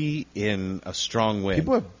tree in a strong wind.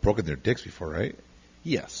 People have broken their dicks before, right?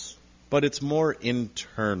 Yes, but it's more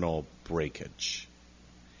internal breakage.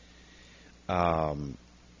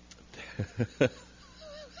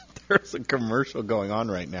 There's a commercial going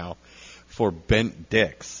on right now for bent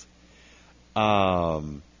dicks.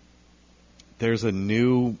 There's a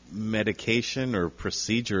new medication or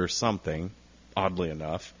procedure or something, oddly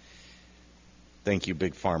enough. Thank you,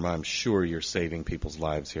 Big Pharma. I'm sure you're saving people's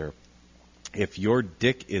lives here. If your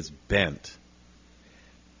dick is bent,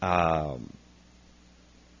 I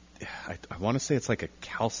want to say it's like a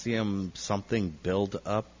calcium something build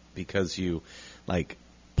up because you like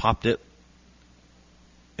popped it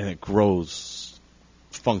and it grows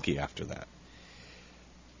funky after that.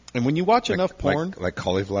 And when you watch enough porn, like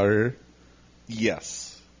cauliflower,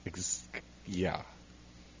 yes, yeah.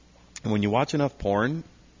 And when you watch enough porn,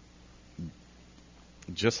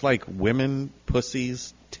 just like women,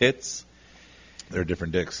 pussies, tits, they're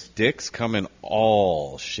different dicks. Dicks come in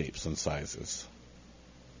all shapes and sizes.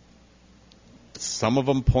 Some of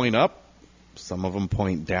them point up, some of them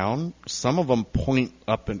point down, some of them point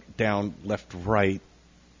up and down, left, right,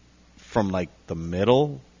 from like the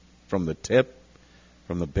middle, from the tip,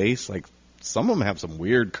 from the base. Like some of them have some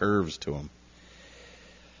weird curves to them.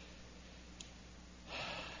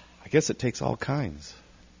 I guess it takes all kinds.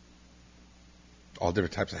 All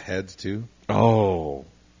different types of heads too. Oh,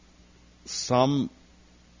 some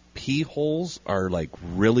pee holes are like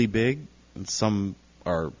really big, and some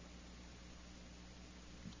are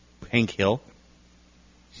Hank Hill,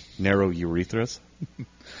 narrow urethras.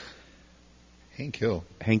 Hank Hill.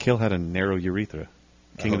 Hank Hill had a narrow urethra.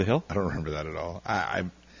 King of the Hill. I don't remember that at all.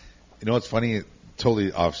 You know what's funny?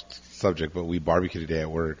 Totally off subject, but we barbecued today at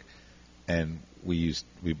work, and we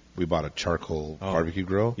bought a charcoal barbecue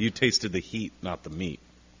grill. You tasted the heat, not the meat.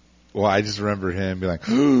 Well, I just remember him being like,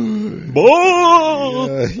 "Boom!"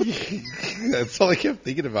 That's all I kept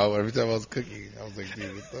thinking about every time I was cooking. I was like,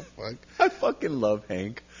 dude, what the fuck? I fucking love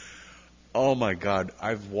Hank. Oh my God.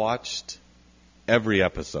 I've watched every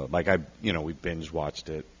episode. Like we binge watched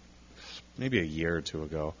it maybe a year or two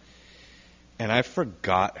ago. And I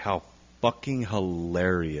forgot how fucking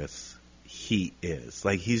hilarious he is.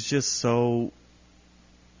 Like he's just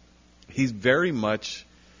he's very much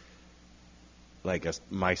like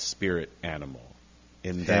my spirit animal.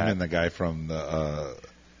 Him and the guy from the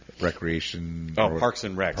Recreation. Parks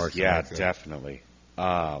and Rec. Yeah, definitely.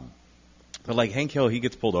 But like Hank Hill, he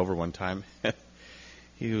gets pulled over one time.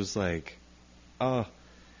 He was like,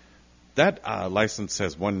 That license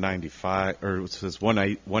says 195, or it says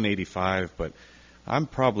 185, but I'm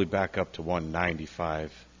probably back up to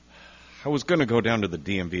 195. I was going to go down to the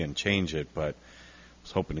DMV and change it, but I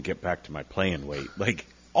was hoping to get back to my playing weight. Like,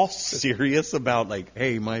 all serious about, like,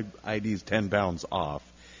 hey, my ID's 10 pounds off.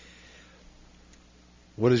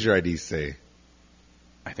 What does your ID say?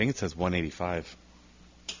 I think it says 185.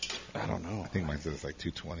 I don't know. I think mine says like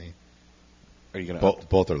 220. Are you going to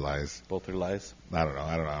Both are lies. Both are lies? I don't know.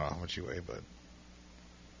 I don't know how much you weigh, but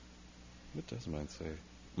What does mine say?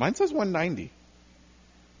 Mine says 190.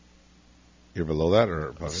 you're below that or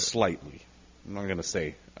above it? Slightly. I'm not going to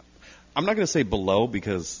say below,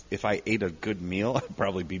 because if I ate a good meal, I'd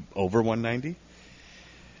probably be over 190.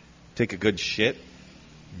 Take a good shit.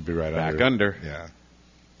 Be right Back under. Yeah.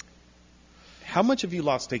 How much have you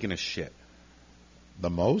lost taking a shit? The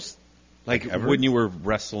most? Like ever? when you were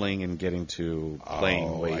wrestling and getting to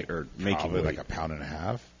playing weight like or making probably weight? like 1.5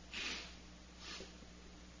 pounds.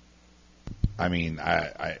 I mean,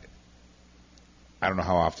 I don't know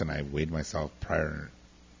how often I weighed myself prior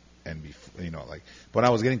and before, like when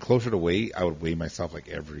I was getting closer to weight, I would weigh myself like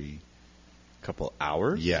every Couple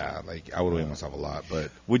hours? yeah, like I would weigh myself a lot,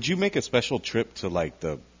 but Would you make a special trip to like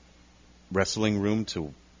the wrestling room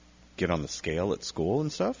to get on the scale at school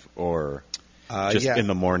and stuff? Or just yeah. in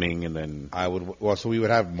the morning and then... so we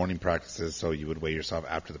would have morning practices, so you would weigh yourself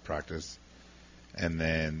after the practice, and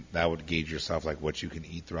then that would gauge yourself like what you can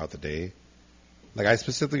eat throughout the day. Like I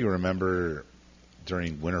specifically remember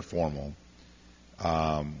during winter formal,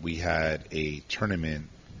 we had a tournament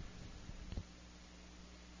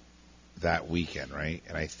that weekend, right?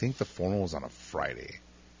 And I think the formal was on a Friday.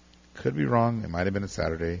 Could be wrong. It might have been a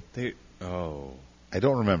Saturday. I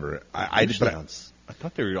don't remember. I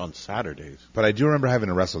thought they were on Saturdays. But I do remember having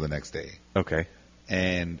to wrestle the next day. Okay.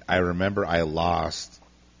 And I remember I lost.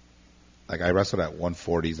 Like I wrestled at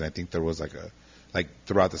 140s, and I think there was like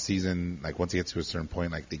throughout the season, like once you get to a certain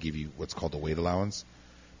point, like they give you what's called the weight allowance,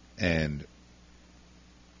 and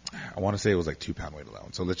I want to say it was like 2 pound weight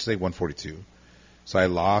allowance. So let's say 142. So I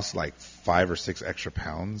lost like 5 or 6 extra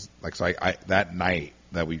pounds. Like so, I that night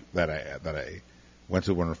that I went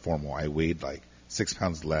to winter formal, I weighed like 6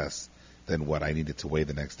 pounds less than what I needed to weigh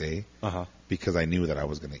the next day, because I knew that I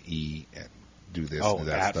was going to eat and do this and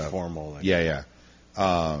that at stuff. formal. Like, Yeah.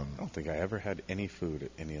 I don't think I ever had any food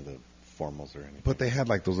at any of the formals or anything. But they had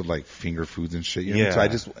like those little like finger foods and shit. You know?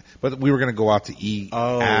 Yeah. So but we were going to go out to eat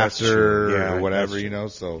that's true. after Yeah, or whatever,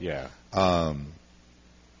 that's true. So Yeah.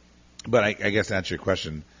 But I guess to answer your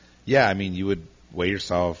question, yeah, I mean, you would weigh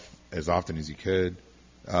yourself as often as you could,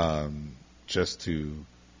 just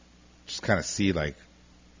kind of see like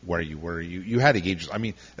where you were. You had to gauge. I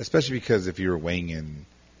mean, especially because if you were weighing in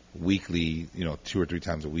weekly, 2 or 3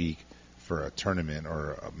 times a week for a tournament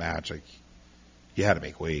or a match, like you had to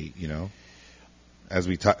make weight. As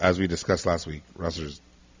we discussed last week, wrestlers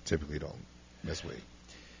typically don't miss weight.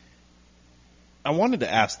 I wanted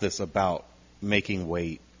to ask this about making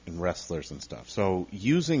weight in wrestlers and stuff. So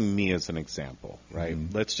using me as an example, right?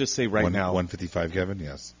 Mm-hmm. Let's just say now, 155, Kevin.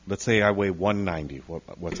 Yes. let's say I weigh 190.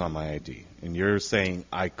 What's on my ID? And you're saying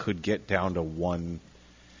I could get down to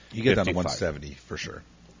 155. You get down to 170 for sure.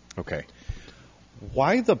 Okay.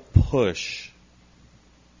 Why the push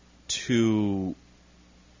to...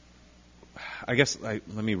 I guess let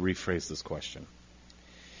me rephrase this question.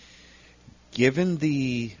 Given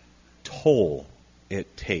the toll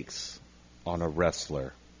it takes on a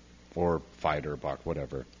wrestler or fighter, buck,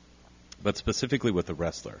 whatever, but specifically with a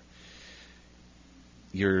wrestler,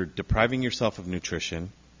 you're depriving yourself of nutrition,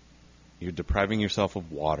 you're depriving yourself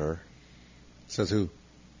of water. Says who?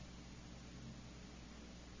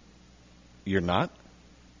 You're not?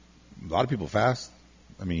 A lot of people fast.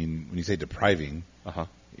 I mean, when you say depriving, Uh-huh.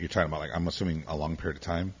 you're talking about, like, I'm assuming a long period of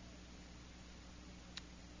time.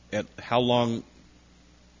 At how long?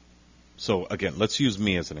 So again, let's use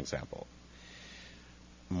me as an example.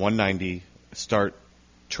 I'm 190, start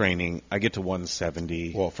training, I get to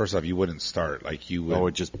 170. Well, first off, you wouldn't start. Like, you would... Or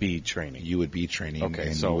would just be training. You would be training. Okay,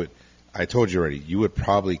 and so- I told you already, you would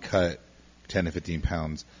probably cut 10 to 15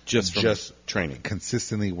 pounds Just from training.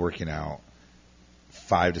 consistently working out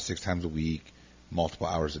 5 to 6 times a week, multiple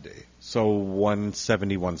hours a day. So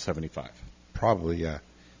 170, 175. Probably, yeah.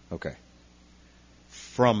 Okay.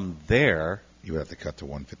 From there, You would have to cut to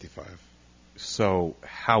 155. so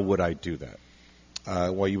how would I do that?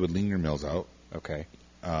 Well, you would lean your meals out Okay.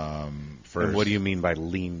 first. And what do you mean by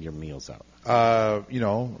lean your meals out?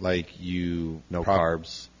 Like you... No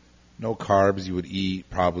carbs? No carbs. You would eat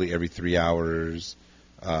probably every 3 hours.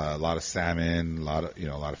 A lot of salmon, a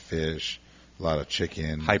lot of fish, a a lot of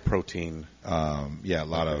chicken, High protein. a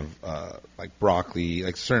lot of like broccoli,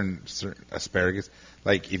 like certain asparagus.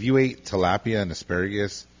 Like if you ate tilapia and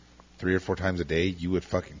asparagus 3 or 4 times a day, you would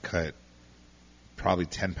fucking cut probably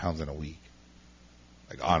 10 pounds in a week.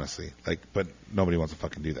 Like honestly, like, but nobody wants to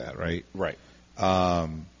fucking do that, right? Right.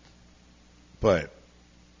 But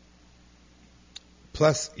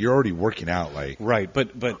plus you're already working out like Right,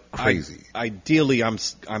 but crazy. Ideally,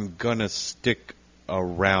 I'm gonna stick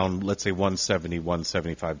around, let's say 170,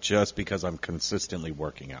 175, just because I'm consistently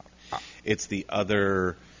working out. It's the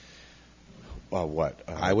other, I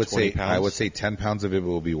would 20 say pounds? I would say 10 pounds of it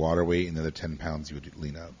will be water weight, and the other 10 pounds you would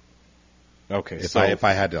lean up. Okay, If so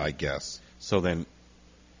I had to, I guess. so then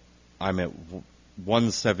I'm at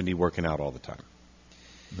 170 working out all the time,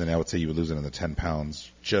 Then I would say you would lose another 10 pounds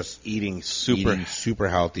just eating super eating super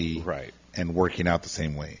healthy, right. and working out the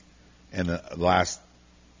same way. And the last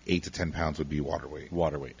 8 to 10 pounds would be water weight.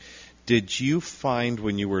 Water weight. Did you find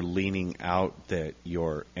when you were leaning out that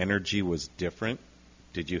your energy was different?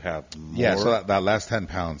 Did you have more? Yeah, so that last 10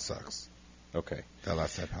 pounds sucks. Okay. That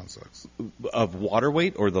last 10 pounds sucks. Of water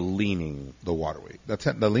weight or the leaning? The water weight.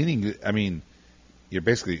 The leaning, I mean, you're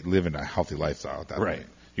basically living a healthy lifestyle at that Right.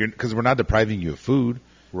 point. Because we're not depriving you of food.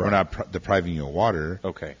 Right. We're not depriving you of water.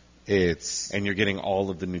 Okay. It's And you're getting all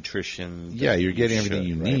of the nutrition. yeah, you're getting everything should,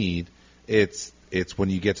 you right? need. It's when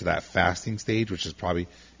you get to that fasting stage, which is probably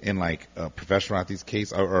in like a professional athlete's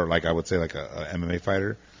case, or like I would say like a MMA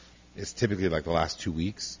fighter. It's typically like the last 2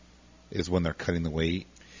 weeks is when they're cutting the weight,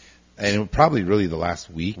 and probably really the last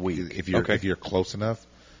week if you're close enough.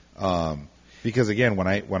 Because again,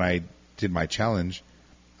 when I did my challenge,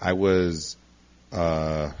 I was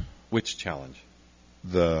Which challenge?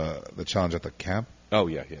 the challenge at the camp. Oh,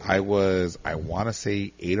 yeah. I want to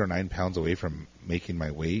say 8 or 9 pounds away from making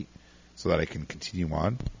my weight so that I can continue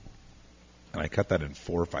on. And I cut that in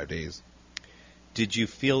 4 or 5 days. Did you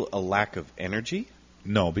feel a lack of energy?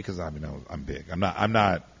 No, because I'm big. I'm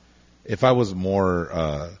not, if I was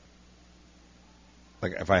more,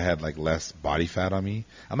 like if I had like less body fat on me,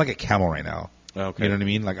 I'm like a camel right now. Okay. You know what I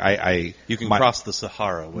mean? Like You can my, cross the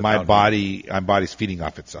Sahara without my body's feeding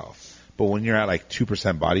off itself. But when you're at like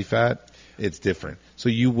 2% body fat, it's different. So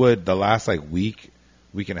you would, the last like week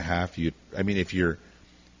and a half, you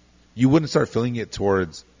wouldn't start feeling it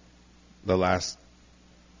towards the last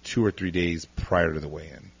 2 or 3 days prior to the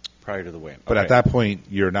weigh-in. prior to the weigh-in. But Okay. at that point,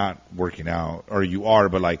 you're not working out, or you are,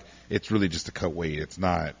 but like it's really just to cut weight. It's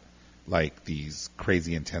not like these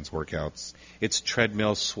crazy intense workouts. It's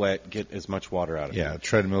treadmill, sweat, get as much water out of it. Yeah,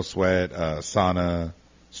 treadmill, sweat, sauna,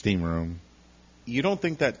 steam room. You don't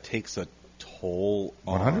think that takes a toll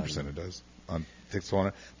on 100% it does. On takes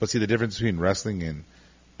sauna. But see, the difference between wrestling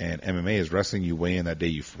and MMA is wrestling. You weigh in that day,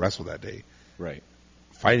 you wrestle that day. Right.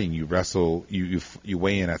 Fighting, you wrestle, you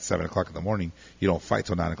weigh in at 7 o'clock in the morning. You don't fight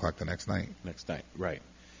till 9 o'clock the next night. Next night. Right.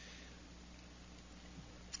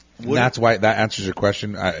 And that's why that answers your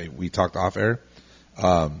question. We talked off air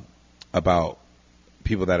about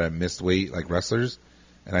people that have missed weight, like wrestlers,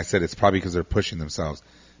 and I said it's probably because they're pushing themselves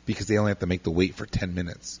because they only have to make the weight for 10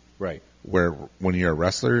 minutes. Right. Where when you're a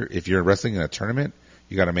wrestler, if you're wrestling in a tournament,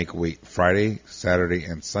 you got to make weight Friday, Saturday,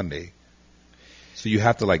 and Sunday. So you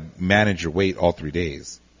have to like manage your weight all 3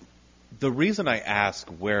 days. The reason I ask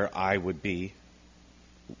where I would be,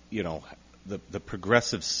 you know, the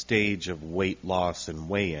progressive stage of weight loss and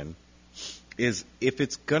weigh-in is if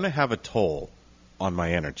it's going to have a toll on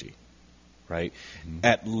my energy, right? Mm-hmm.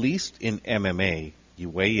 At least in MMA, you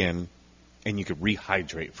weigh in and you could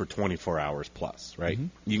rehydrate for 24 hours plus, right?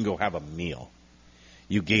 Mm-hmm. You can go have a meal.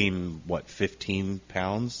 You gain, 15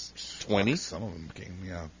 pounds? 20? Some of them gain,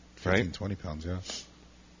 15, right? 20 pounds, yeah.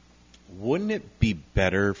 Wouldn't it be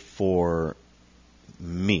better for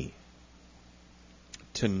me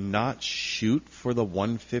to not shoot for the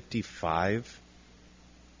 155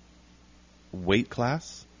 weight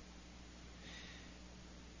class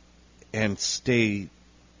and stay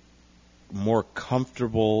more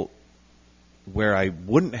comfortable where I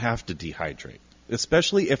wouldn't have to dehydrate,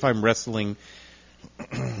 especially if I'm wrestling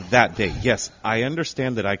that day? Yes, I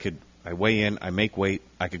understand that I weigh in, I make weight,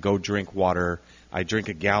 I could go drink water. I drink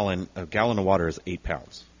a gallon of water is 8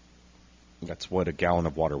 pounds. That's what a gallon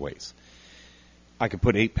of water weighs. I could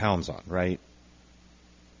put 8 pounds on, right?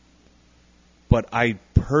 But I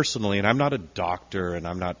personally, and I'm not a doctor and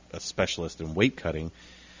I'm not a specialist in weight cutting,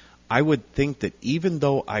 I would think that even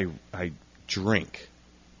though I drink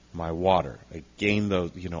my water, I gain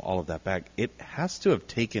those, all of that back, it has to have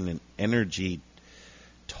taken an energy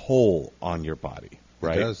toll on your body,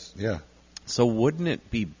 right? It does, yeah. So wouldn't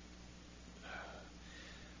it be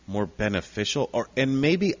more beneficial, and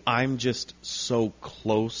maybe I'm just so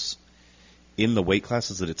close in the weight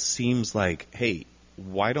classes that it seems like, hey,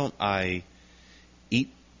 why don't I eat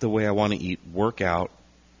the way I want to eat, work out,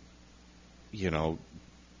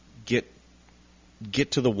 get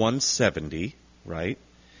to the 170, right?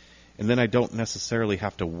 And then I don't necessarily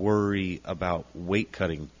have to worry about weight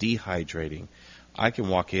cutting, dehydrating. I can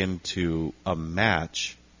walk into a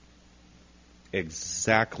match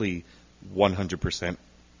exactly 100%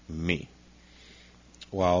 me.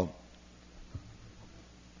 Well,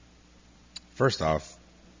 first off,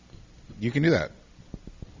 you can do that.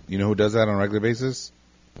 You know who does that on a regular basis?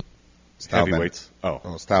 Heavyweights.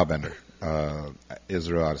 Stylebender.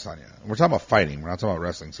 Israel Adesanya. We're talking about fighting. We're not talking about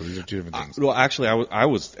wrestling. So these are two different things. Well, actually, I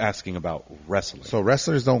was asking about wrestling. So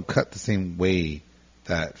wrestlers don't cut the same way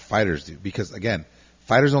that fighters do because, again,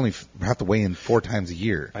 fighters only have to weigh in 4 times a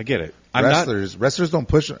year. I get it. Wrestlers don't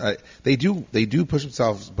push. They do push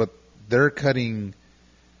themselves, but they're cutting.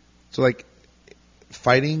 So like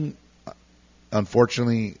fighting,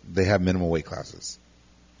 unfortunately, they have minimal weight classes.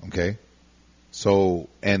 Okay. So,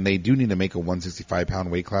 and they do need to make a 165-pound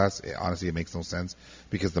weight class. Honestly, it makes no sense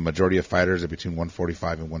because the majority of fighters are between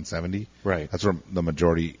 145 and 170. Right. That's where the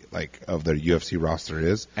majority, of their UFC roster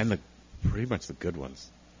is. And pretty much the good ones,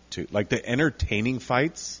 too. Like the entertaining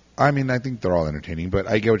fights. I mean, I think they're all entertaining, but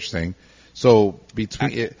I get what you're saying. So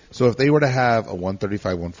so if they were to have a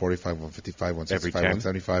 135, 145, 155, 165,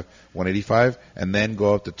 175, 185, and then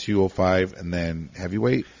go up to 205 and then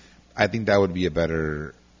heavyweight, I think that would be a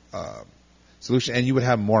better solution, and you would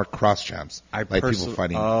have more cross champs, people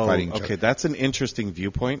fighting each other. Okay, that's an interesting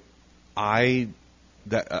viewpoint. I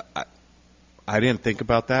didn't think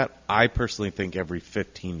about that. I personally think every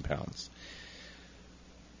 15 pounds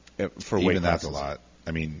for weight Even that's classes. a lot.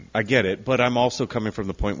 I mean, I get it, but I'm also coming from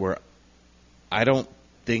the point where I don't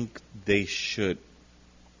think they should.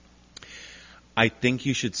 I think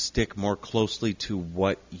you should stick more closely to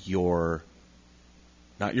what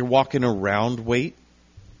not your walking around weight,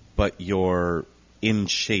 but your in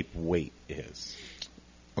shape weight is.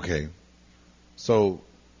 okay, so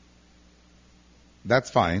that's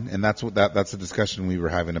fine, and that's the discussion we were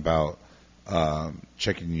having about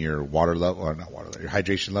checking your water level, or not water level, your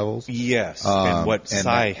hydration levels. Yes, and what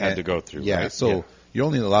Sai had to go through. Yeah, right? so you're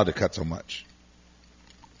only allowed to cut so much.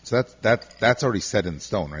 So that's already set in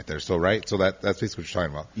stone right there. So so that's basically what you're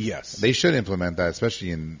talking about. Yes, They should implement that,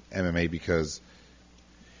 especially in MMA, because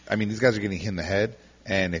I mean these guys are getting hit in the head,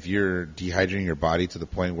 and if you're dehydrating your body to the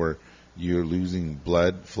point where you're losing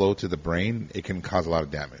blood flow to the brain, it can cause a lot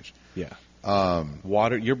of damage. yeah.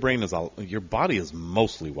 Water. Your body is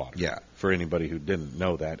mostly water. Yeah. For anybody who didn't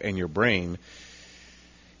know that, and your brain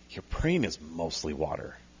is mostly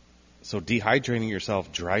water. So dehydrating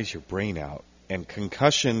yourself dries your brain out, and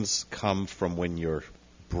concussions come from when your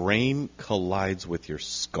brain collides with your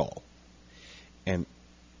skull. And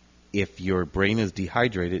if your brain is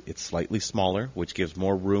dehydrated, it's slightly smaller, which gives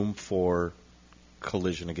more room for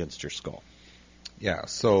collision against your skull. Yeah.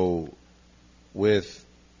 So with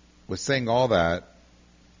saying all that,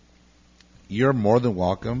 you're more than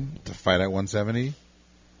welcome to fight at 170,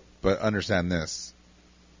 but understand this: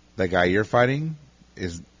 the guy you're fighting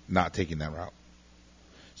is not taking that route.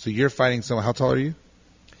 So you're fighting someone. How tall are you?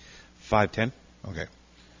 5'10". Okay.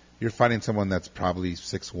 You're fighting someone that's probably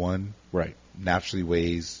 6'1", Right. naturally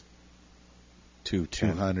weighs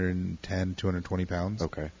 210. 210, 220 pounds.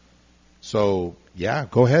 Okay. So, yeah,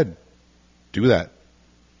 go ahead. Do that.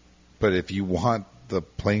 But if you want the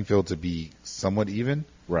playing field to be somewhat even,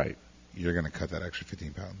 Right. you're going to cut that extra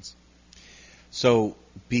 15 pounds. So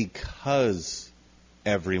because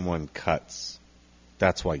everyone cuts,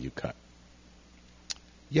 that's why you cut.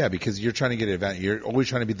 Yeah, because you're trying to get advantage. You're always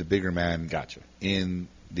trying to be the bigger man. Gotcha. In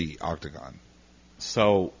the octagon.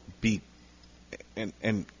 So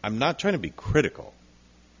and I'm not trying to be critical,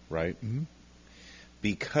 right? Mm-hmm.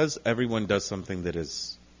 Because everyone does something that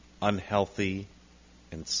is unhealthy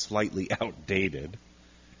and slightly outdated,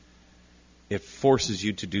 it forces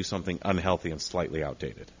you to do something unhealthy and slightly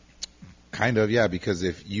outdated. Kind of, yeah, because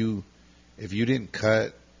if you didn't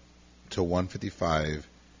cut to 155,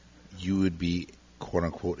 you would be quote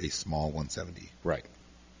unquote a small 170. Right.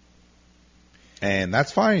 And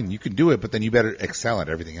that's fine. You can do it, but then you better excel at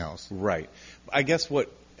everything else. Right. I guess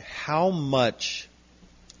how much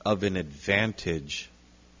of an advantage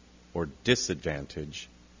or disadvantage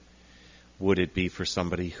would it be for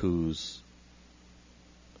somebody who's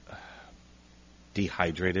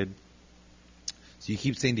dehydrated? So you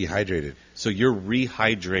keep saying dehydrated. So you're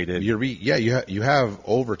rehydrated. You have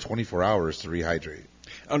over 24 hours to rehydrate.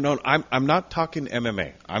 Oh no, I'm not talking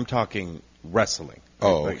MMA. I'm talking wrestling.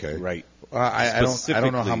 Oh, Like, okay. Right. I don't know how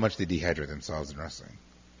Specifically- much they dehydrate themselves in wrestling.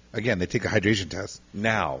 Again, they take a hydration test.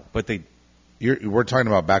 Now, but they We're talking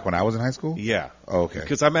about back when I was in high school? Yeah. Oh, okay.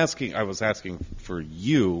 Because I was asking for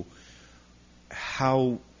you,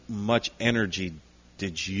 how much energy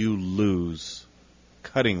did you lose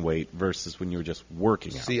cutting weight versus when you were just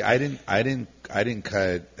working out? See, I didn't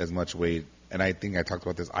cut as much weight, and I think I talked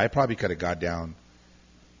about this. I probably could have got down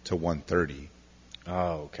to 130.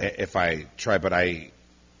 Oh, okay. If I try, but I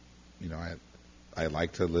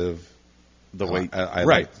like to live The weight, I right?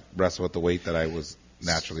 like to wrestle at the weight that I was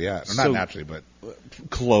naturally at, or So- not naturally, but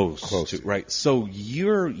Close Close to, to. right? So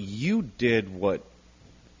you did what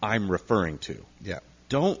I'm referring to. yeah.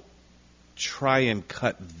 Don't try and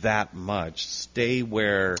cut that much. Stay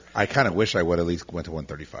where. I kind of wish I would at least went to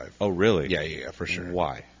 135. Oh, really? Yeah, for sure.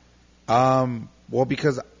 Why? Well,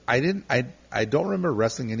 because I don't remember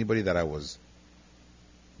wrestling anybody that I was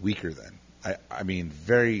weaker than. I mean,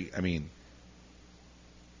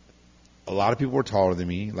 a lot of people were taller than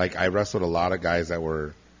me. Like, I wrestled a lot of guys that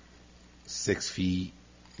were 6 feet,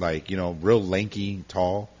 like, real lanky,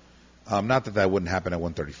 tall. Not that wouldn't happen at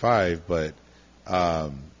 135, but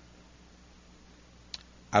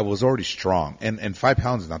I was already strong. And 5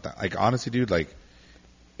 pounds is not that. Like, honestly, dude, like,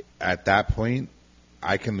 at that point,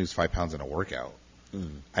 I can lose 5 pounds in a workout.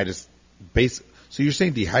 I just so you're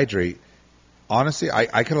saying dehydrate. Honestly,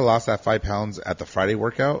 I could have lost that 5 pounds at the Friday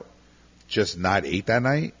workout, just not ate that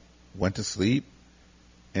night, went to sleep,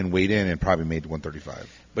 and weighed in and probably made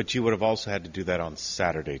 135. But you would have also had to do that on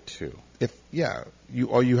Saturday too.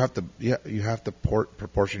 You have to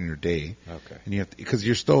proportion your day. Okay. And you have to, because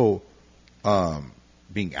you're still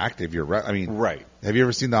being active. Right. Have you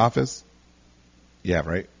ever seen The Office? Yeah,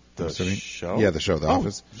 right. The I'm assuming? show? Yeah, the show, The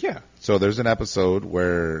Office. Yeah. So there's an episode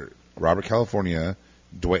where Robert California,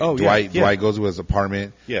 Dwight goes to his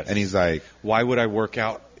apartment, Yes. and he's like, Why would I work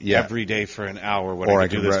out Yeah. every day for an hour when or I I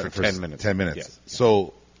could do can this run for 10 minutes? 10 minutes. Yes.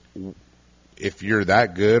 So if you're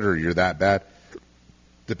that good or you're that bad,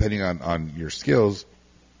 depending on your skills,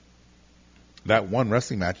 that one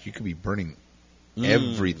wrestling match, you could be burning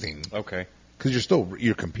everything Okay. because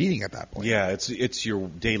you're competing at that point. Yeah, it's your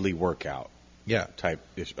daily workout Yeah. type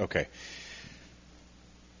ish. Okay.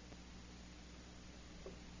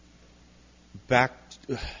 Back,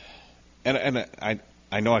 and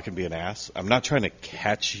I know I can be an ass. I'm not trying to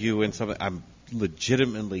catch you in something. I'm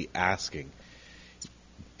legitimately asking.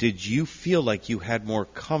 Did you feel like you had more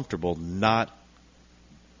comfortable not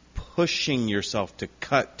pushing yourself to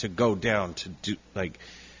cut, to go down, to do like?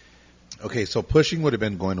 Okay, so pushing would have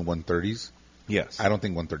been going to 130s. Yes. I don't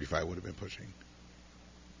think 135 would have been pushing.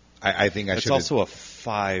 I think I It's should. also a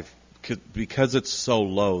 5 because it's so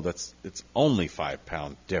low. It's only 5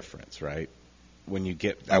 pound difference, right? When you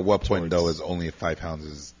get At what point towards- though is only 5 pounds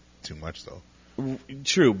is too much though?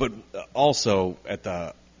 True, but also at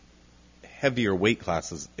the heavier weight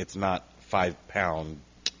classes, it's not 5 pound.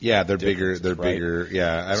 Yeah, they're bigger. Differences, They're right? bigger.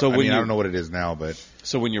 Yeah. So I when mean, I you- don't know what it is now, but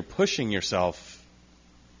So when you're pushing yourself,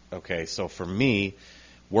 okay. So for me,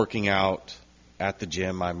 working out at the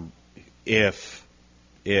gym,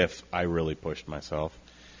 if I really pushed myself,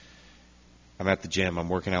 I'm at the gym. I'm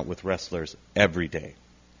working out with wrestlers every day.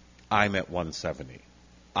 I'm at 170.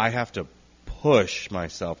 I have to push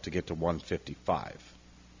myself to get to 155.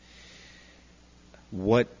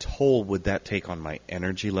 What toll would that take on my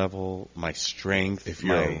energy level, my strength? if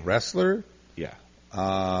you're a wrestler, yeah,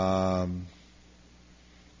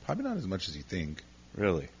 probably not as much as you think.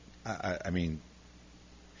 really, I mean,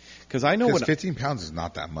 because I know because when 15 pounds is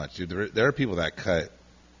not that much, dude. There are people that cut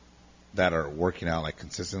that are working out like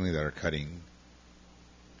consistently that are cutting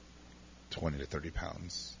 20 to 30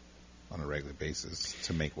 pounds on a regular basis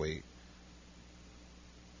to make weight.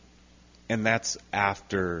 And that's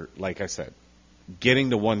after, like I said,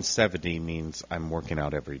 getting to 170 means I'm working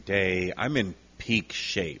out every day. I'm in peak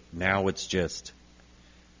shape. Now it's just,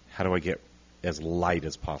 how do I get as light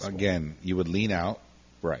as possible? Again, you would lean out.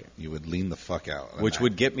 Right. You would lean the fuck out. Which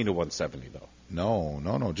would get me to 170, though.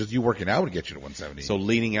 No. Just you working out would get you to 170. So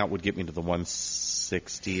leaning out would get me to the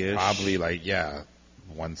 160-ish. probably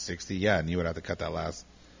 160. Yeah, and you would have to cut that last.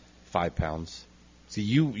 5 pounds. See,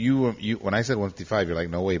 you when I said 155, you're like,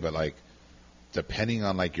 no way, but like, depending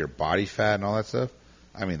on like your body fat and all that stuff,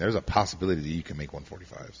 I mean, there's a possibility that you can make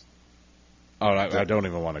 145s. Oh, I don't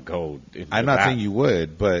even want to go into I'm not that. saying you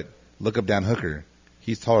would, but look up Dan Hooker.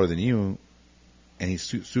 He's taller than you, and he's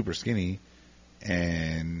super skinny,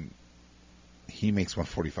 and he makes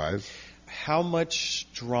 145s. How much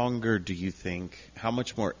stronger do you think, how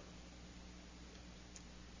much more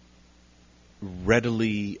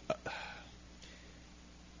readily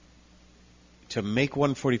to make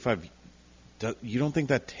 145, you don't think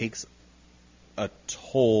that takes a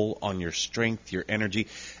toll on your strength, your energy?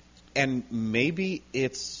 And maybe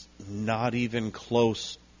it's not even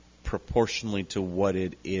close proportionally to what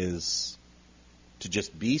it is to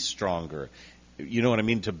just be stronger. You know what I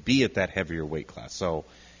mean? To be at that heavier weight class. So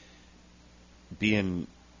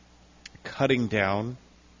cutting down,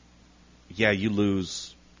 yeah, you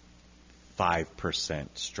lose 5%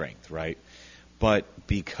 strength, right? But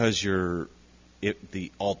because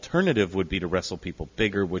the alternative would be to wrestle people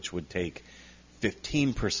bigger, which would take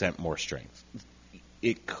 15% more strength.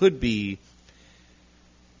 It could be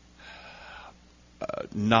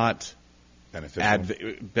not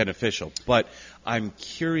beneficial, but I'm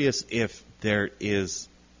curious if there is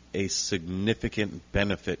a significant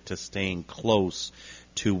benefit to staying close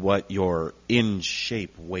to what your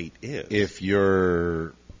in-shape weight is. If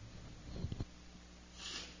you're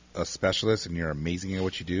a specialist and you're amazing at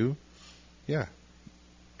what you do, yeah,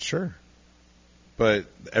 sure. But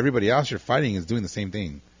everybody else you're fighting is doing the same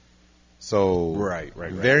thing. So Right.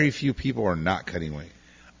 very few people are not cutting weight.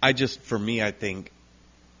 For me, I think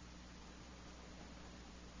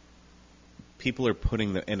people are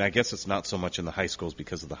putting and I guess it's not so much in the high schools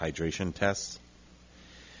because of the hydration tests.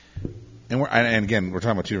 And again, we're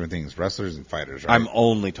talking about two different things: wrestlers and fighters. Right? I'm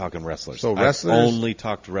only talking wrestlers. So wrestlers, I've only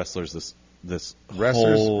talked to wrestlers this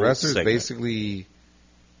whole wrestlers segment. basically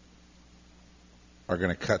are going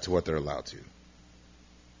to cut to what they're allowed to.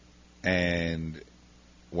 And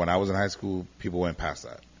when I was in high school, people went past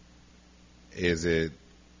that. Is it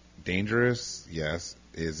dangerous? Yes.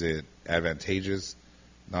 Is it advantageous?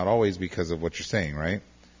 Not always, because of what you're saying, right?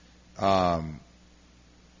 But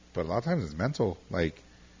a lot of times it's mental. Like,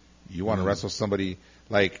 you want to wrestle somebody.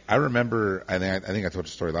 Like, I remember, I think I told the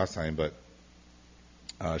story last time, but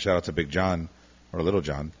shout out to Big John or Little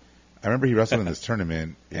John. I remember he wrestled in this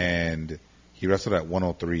tournament, and he wrestled at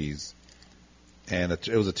 103s. And it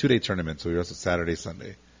was a 2-day tournament, so he wrestled Saturday,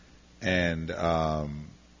 Sunday. And so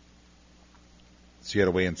you had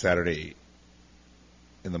to weigh in Saturday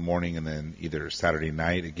in the morning and then either Saturday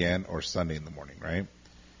night again or Sunday in the morning, right?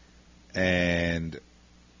 And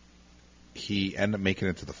he ended up making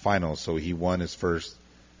it to the finals, so he won his first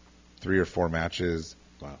 3 or 4 matches.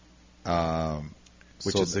 Wow.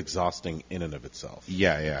 Which is exhausting in and of itself.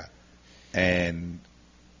 Yeah. And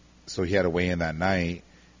so he had to weigh in that night.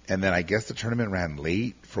 And then I guess the tournament ran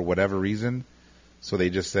late for whatever reason. So they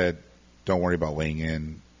just said, don't worry about weighing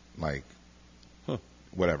in, like,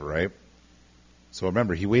 whatever, right? So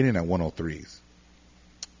remember, he weighed in at 103s.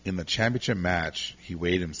 In the championship match, he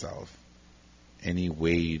weighed himself, and he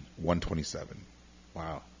weighed 127.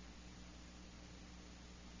 Wow.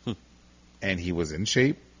 And he was in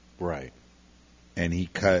shape. Right. And he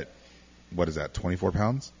cut, 24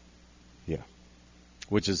 pounds? Yeah.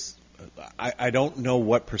 Which is, I don't know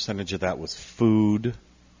what percentage of that was food,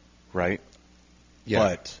 right? Yeah.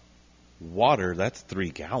 But water, that's 3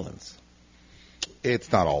 gallons.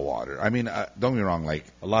 It's not all water. I mean, don't get me wrong, like,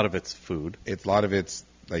 A lot of it's food. a lot of it's,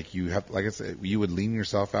 like, you have, like I said, you would lean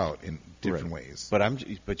yourself out in different ways.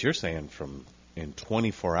 But you're saying in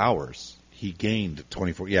 24 hours. He gained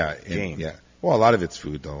 24, yeah. Gained. Yeah. Well, a lot of it's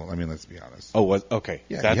food, though. I mean, let's be honest. Oh, okay.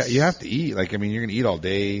 Yeah, you have to eat. Like, I mean, you're going to eat all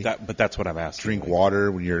day. But that's what I'm asking. Drink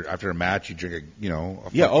water when you're after a match. You drink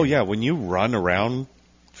Yeah. When you run around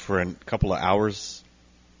for a couple of hours,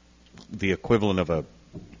 the equivalent of a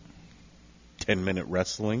 10-minute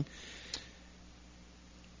wrestling,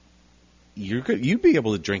 you'd be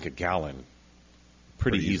able to drink a gallon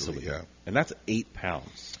pretty easily. Yeah. And that's 8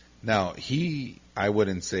 pounds. Now, I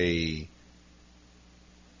wouldn't say,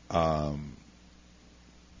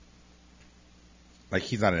 like,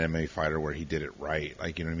 he's not an MMA fighter where he did it right.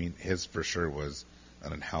 Like, you know what I mean? His for sure was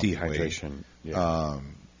an unhealthy Dehydration. way. Yeah.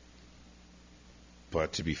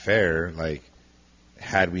 But to be fair, like,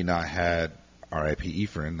 had we not had R.I.P.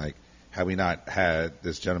 Efren, like, had we not had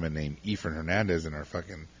this gentleman named Efren Hernandez in our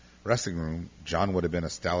fucking wrestling room, John would have been a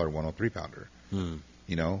stellar 103-pounder.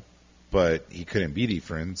 You know? But he couldn't beat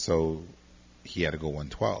Efren, so he had to go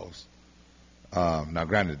 112s. Now,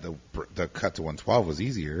 granted, the cut to 112 was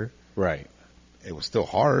easier. Right. It was still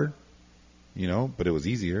hard, you know, but it was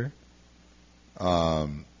easier.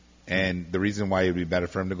 And the reason why it would be better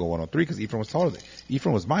for him to go 103 because Efren was taller than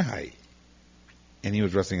Efren was my height, and he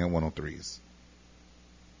was wrestling at 103s.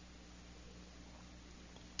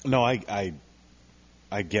 No, I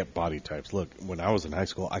get body types. Look, when I was in high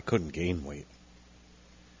school, I couldn't gain weight.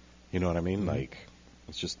 You know what I mean? Mm-hmm. Like,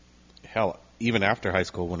 it's just, hell, even after high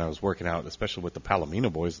school when I was working out, especially with the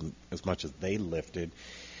Palomino boys, and as much as they lifted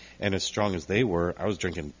and as strong as they were, I was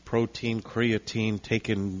drinking protein, creatine,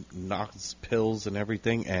 taking Knox pills and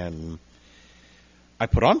everything, and I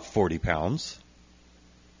put on 40 pounds,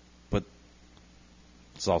 but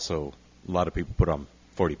it's also, a lot of people put on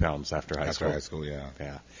 40 pounds after high After school. high school, yeah.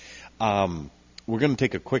 Yeah. We're going to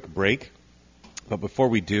take a quick break, but before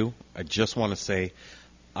we do, I just want to say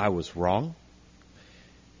I was wrong.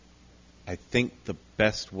 I think the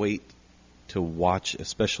best weight to watch,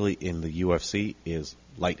 especially in the UFC, is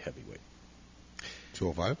light heavyweight.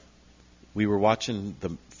 205? We were watching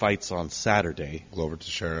the fights on Saturday. Glover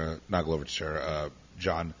Teixeira, not Glover Teixeira,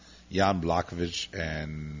 Jan Blachowicz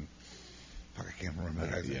and fuck, I can't remember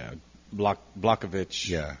that guy's name. Blachowicz.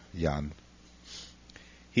 Yeah, Jan.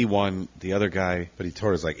 He won. The other guy, But he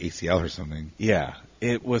tore his like ACL or something. yeah,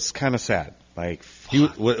 it was kind of sad. Like,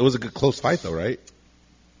 It was a good close fight though, right?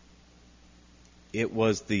 it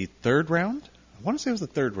was the third round. I want to say it was the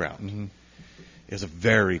third round. Mm-hmm. It was a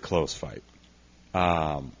very close fight.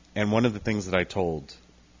 And one of the things that I told,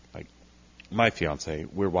 like, my fiance,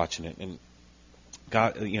 we're watching it, and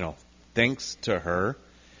God, thanks to her,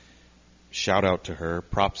 shout out to her,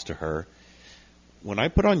 props to her. When I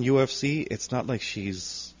put on UFC, it's not like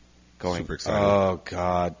she's going, Super excited. oh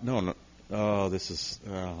God, no, oh, this is,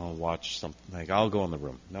 I'll watch something. Like, I'll go in the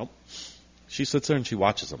room. Nope. She sits there and she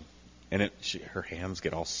watches them, and her hands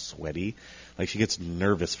get all sweaty, like she gets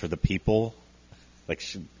nervous for the people. Like,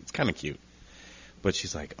 it's kind of cute. But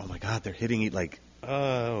she's like, oh my God, they're hitting it, like,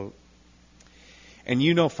 oh. And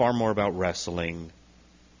you know far more about wrestling,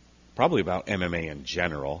 probably about MMA in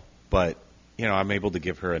general, but, I'm able to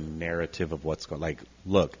give her a narrative of what's going on.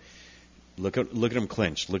 Like, look at him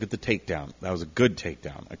clinch. Look at the takedown. That was a good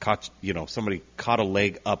takedown. I caught, somebody caught a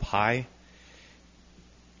leg up high,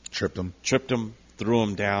 Tripped him. threw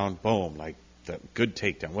him down, boom, like, that good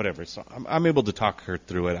takedown, whatever. So I'm able to talk her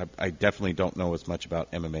through it. I definitely don't know as much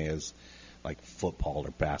about MMA as like football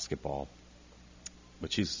or basketball,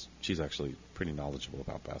 but she's actually pretty knowledgeable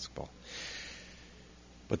about basketball.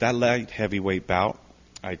 But that light heavyweight bout,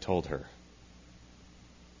 I told her,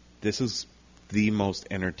 this is the most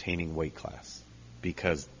entertaining weight class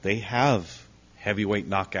because they have heavyweight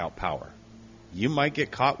knockout power. You might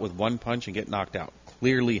get caught with one punch and get knocked out.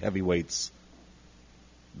 Clearly heavyweight's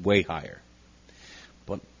way higher.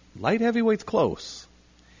 But light heavyweight's close.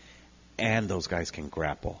 And those guys can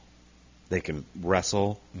grapple. They can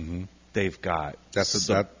wrestle. Mm-hmm. They've got That's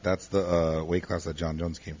the weight class that John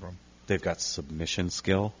Jones came from. They've got submission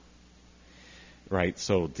skill, right?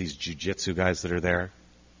 So these jiu-jitsu guys that are there,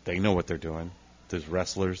 they know what they're doing. There's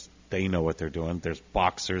wrestlers, they know what they're doing. There's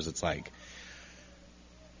boxers. It's like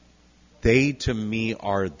they, to me,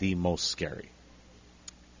 are the most scary.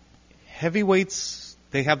 Heavyweights,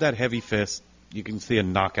 they have that heavy fist. You can see a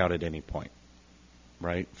knockout at any point,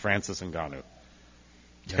 right? Francis Ngannou.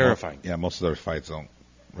 Terrifying. Yeah, most of their fights don't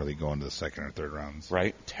really go into the second or third rounds.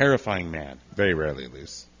 Right? Terrifying man. Very rarely, at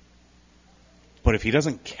least. But if he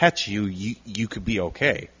doesn't catch you, you could be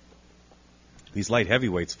okay. These light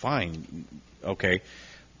heavyweights, fine. Okay.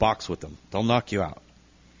 Box with them. They'll knock you out.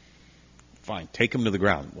 Fine. Take them to the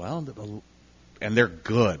ground. Well, and they're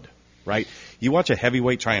good, right? You watch a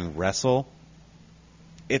heavyweight try and wrestle,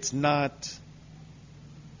 it's not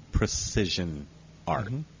precision art.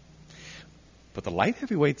 Mm-hmm. But the light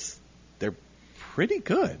heavyweights, they're pretty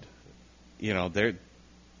good.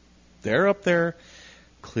 They're up there,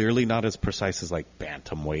 clearly not as precise as like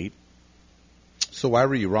bantamweight. So why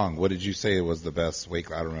were you wrong? What did you say was the best weight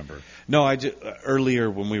class? I don't remember. No, earlier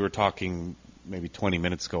when we were talking maybe 20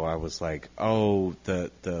 minutes ago, I was like, oh,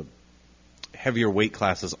 the heavier weight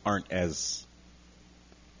classes aren't as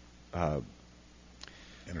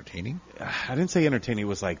entertaining? I didn't say entertaining. It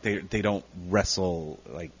was like they don't wrestle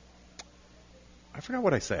like. I forgot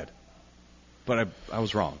what I said, but I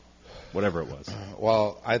was wrong, whatever it was.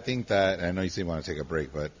 Well, I think that, and I know you say you want to take a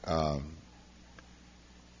break, but I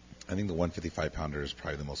think the 155-pounder is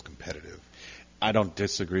probably the most competitive. I don't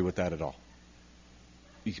disagree with that at all.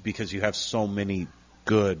 Because you have so many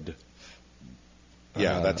good...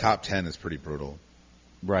 Yeah, that top 10 is pretty brutal.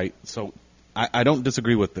 Right. So I don't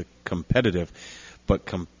disagree with the competitive, but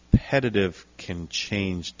competitive can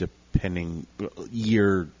change depending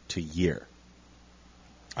year to year.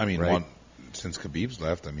 I mean, right? Since Khabib's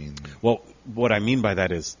left, I mean... Well, what I mean by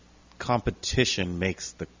that is competition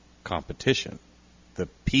makes the competition. The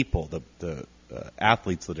people, the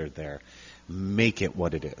athletes that are there, make it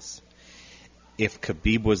what it is. If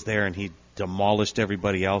Khabib was there and he demolished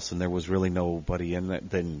everybody else and there was really nobody in that,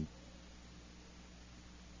 then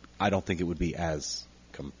I don't think it would be as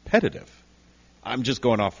competitive. I'm just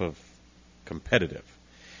going off of competitive.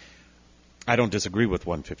 I don't disagree with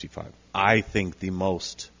 155. I think the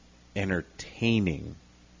most entertaining,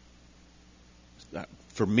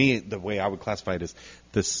 for me, the way I would classify it is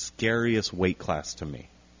the scariest weight class to me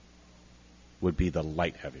would be the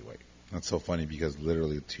light heavyweight. That's so funny because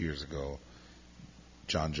literally 2 years ago,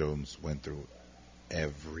 John Jones went through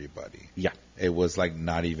everybody. Yeah. It was like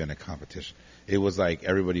not even a competition. It was like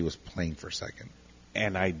everybody was playing for second.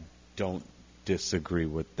 And I don't disagree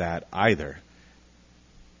with that either.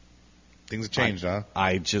 Things have changed, huh?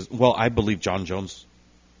 I believe John Jones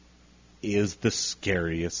is the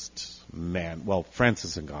scariest man. Well,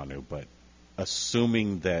 Francis Ngannou, but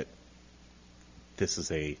assuming that this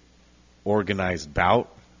is a organized bout,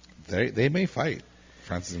 They may fight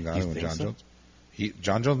Francis You Ngannou and think John so? Jones.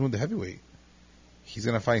 John Jones moved to heavyweight. He's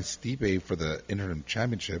going to fight Stipe for the interim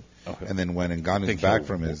championship, Okay. and then when Ngannou's Think back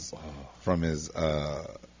he'll- from his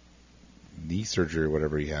knee surgery or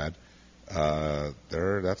whatever he had,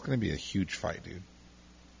 that's going to be a huge fight, dude.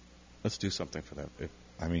 let's do something for that.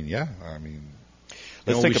 I mean, yeah. I mean, you Let's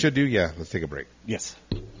know what take we a- should do? Yeah, let's take a break. Yes.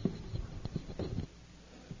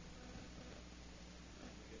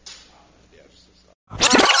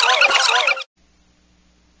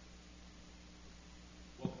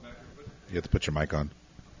 You have to put your mic on.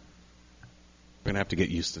 We're going to have to get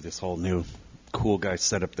used to this whole new cool guy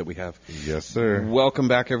setup that we have. Yes, sir. Welcome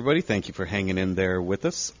back, everybody. Thank you for hanging in there with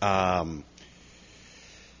us.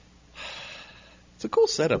 It's a cool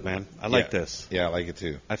setup, man. I like this. Yeah, I like it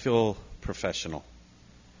too. I feel professional.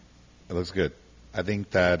 It looks good. I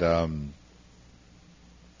think that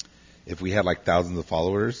if we had like thousands of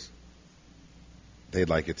followers, they'd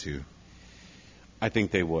like it too. I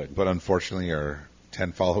think they would. But unfortunately, our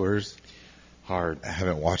 10 followers Hard.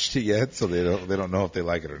 haven't watched it yet, so they don't know if they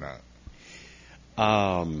like it or not.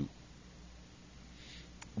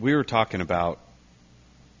 We were talking about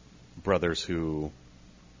brothers who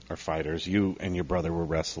are fighters. You and your brother were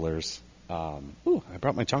wrestlers. Ooh, I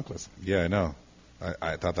brought my chunkless. Yeah, I know.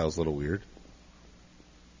 I thought that was a little weird.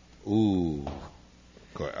 Ooh.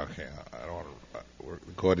 Okay, I don't want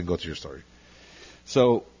to. Go ahead and go to your story.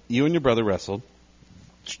 So you and your brother wrestled,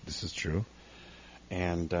 This is true.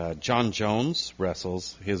 and John Jones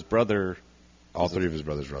wrestles. His brother, All three of his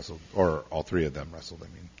brothers wrestled, or all three of them wrestled. I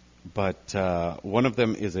mean, but one of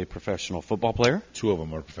them is a professional football player. two of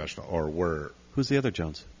them are professional, or were. Who's the other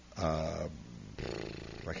Jones? I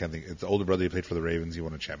can't think. It's the older brother. He played for the Ravens. He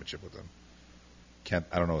won a championship with them.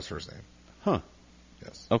 I don't know his first name. Huh.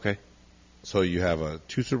 Yes. Okay. So you have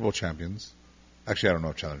two Super Bowl champions. Actually, I don't know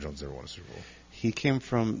if Chandler Jones ever won a Super Bowl. He came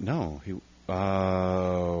from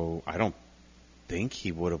I don't think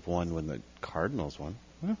he would have won when the Cardinals won.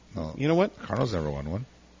 Well, No. you know what? Cardinals never won one.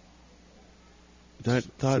 That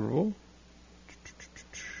thought, Super Bowl?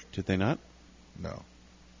 did they not? No.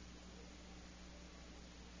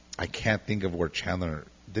 I can't think of where Chandler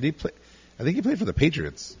did he play. I think he played for the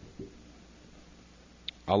Patriots.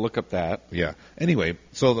 I'll look up that. Yeah. Anyway,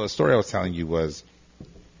 so the story I was telling you was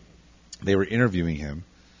they were interviewing him,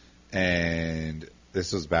 and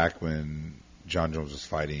this was back when John Jones was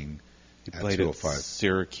fighting He at played at 205.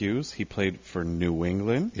 Syracuse. He played for New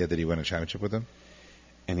England, Yeah, did he win a championship with them?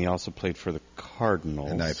 and he also played for the Cardinals.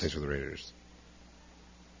 And now he plays for the Raiders.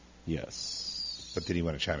 Yes. But did he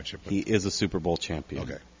win a championship with He is a Super Bowl champion.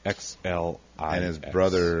 Okay. XLI. And his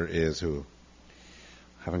brother is who?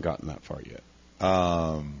 Haven't gotten that far yet.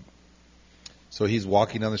 So he's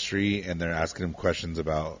walking down the street, and they're asking him questions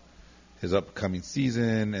about his upcoming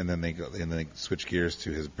season, and then they switch gears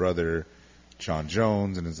to his brother, John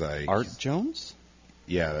Jones, and it's like Art Jones?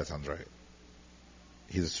 Yeah, that sounds right.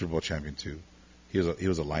 He's a Super Bowl champion too. He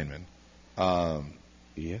was a lineman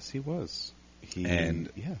Yes, he was. And-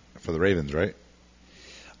 yeah, for the Ravens, right?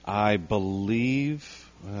 I believe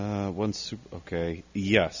one super. Okay,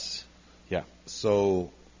 yes, yeah.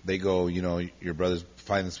 So they go, your brother's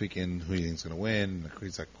fighting this weekend. Who do you think's going to win? And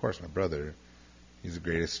he's like, of course, my brother. He's the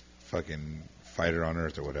greatest fucking fighter on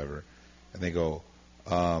earth or whatever. And they go,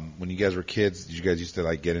 when you guys were kids, did you guys used to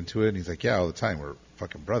like get into it? And he's like, yeah, all the time. We're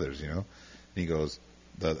fucking brothers, And he goes,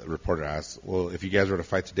 the reporter asks, well, if you guys were to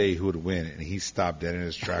fight today, who would win? And he stopped dead in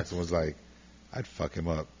his tracks and was like, I'd fuck him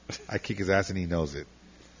up. I'd kick his ass, and he knows it.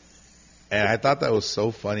 And I thought that was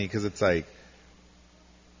so funny because it's like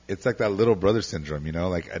that little brother syndrome,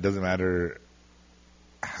 Like, it doesn't matter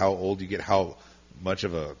how old you get, how much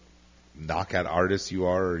of a knockout artist you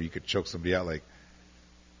are, or you could choke somebody out. Like,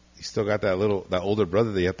 you still got that older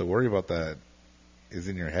brother that you have to worry about that is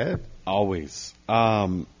in your head. Always.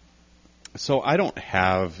 So I don't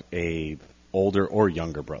have a older or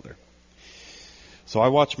younger brother. So I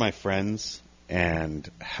watch my friends and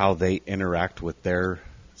how they interact with their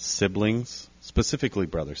siblings, specifically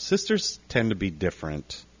brothers. Sisters tend to be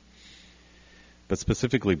different, but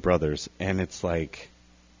specifically brothers. And it's like,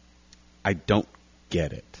 I don't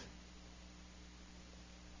get it.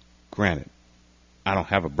 Granted, I don't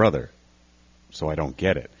have a brother, so I don't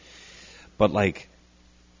get it. But like,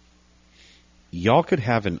 y'all could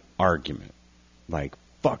have an argument, like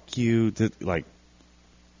fuck you, like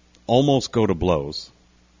almost go to blows,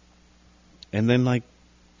 and then like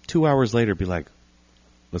 2 hours later be like,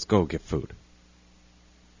 let's go get food.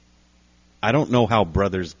 I don't know how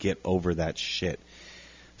brothers get over that shit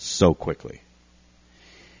so quickly.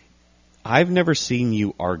 I've never seen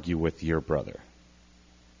you argue with your brother.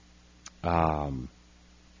 Well,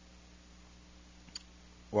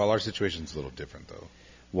 our situation's a little different, though.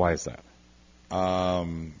 Why is that?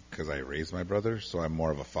 Because I raised my brother, so I'm more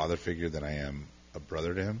of a father figure than I am a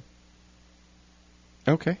brother to him.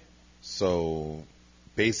 Okay. So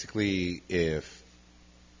basically, if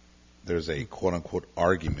there's a quote-unquote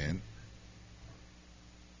argument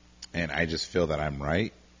and I just feel that I'm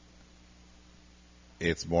right,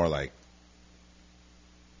 it's more like,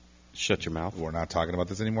 shut your mouth. we're not talking about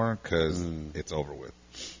this anymore because it's over with.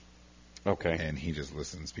 Okay. And he just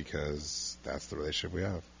listens because that's the relationship we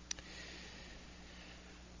have.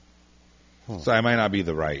 Huh. So I might not be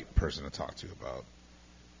the right person to talk to about.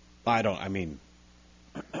 I mean,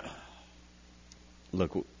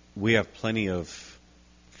 look, we have plenty of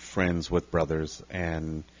friends with brothers,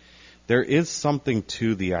 and there is something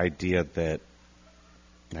to the idea that,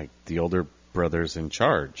 like, the older brother's in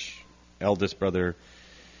charge. Eldest brother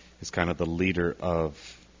is kind of the leader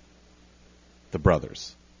of the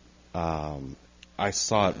brothers. I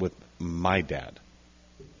saw it with my dad.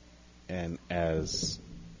 And as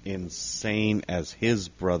insane as his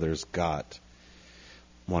brothers got,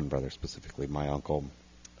 one brother specifically, my uncle,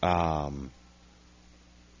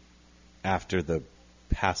 after the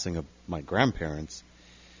passing of my grandparents,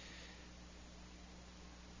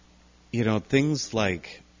 you know, things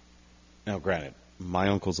like, now granted, my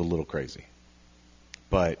uncle's a little crazy,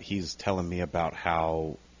 but he's telling me about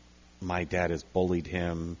how my dad has bullied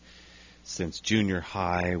him since junior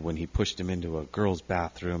high when he pushed him into a girl's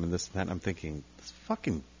bathroom and this and that. And I'm thinking, this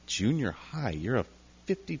fucking junior high, you're a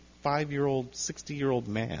 55-year-old, 60-year-old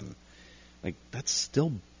man. Like, that's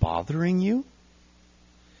still bothering you?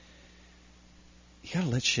 You gotta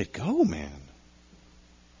let shit go, man.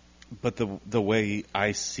 But the way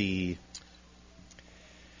I see...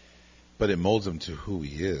 But it molds him to who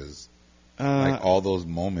he is. Like, all those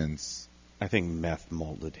moments... I think meth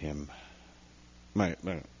molded him. I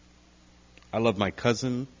love my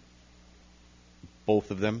cousin,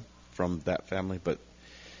 both of them from that family, but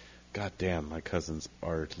goddamn, my cousins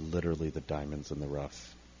are literally the diamonds in the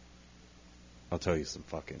rough. I'll tell you some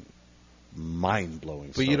fucking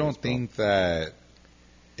mind-blowing stories. But you don't think that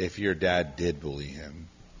if your dad did bully him,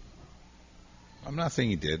 I'm not saying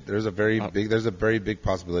he did. There's a very big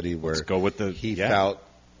possibility where let's go with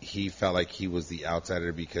he felt like he was the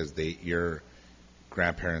outsider because your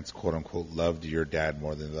grandparents, quote unquote, loved your dad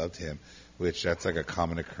more than they loved him, which that's like a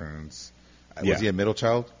common occurrence. Yeah. Was he a middle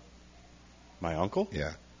child? My uncle?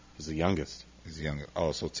 Yeah. He's the youngest. He's the youngest.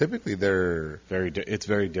 Oh, so typically they're... It's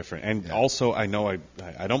very different. And also, I know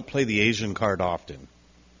I don't play the Asian card often,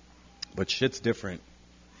 but shit's different.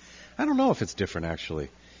 I don't know if it's different, actually.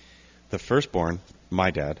 The firstborn, my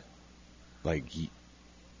dad, like,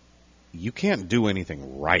 you can't do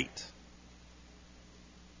anything right.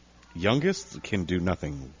 Youngest can do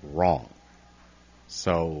nothing wrong.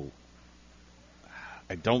 So,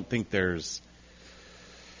 I don't think there's...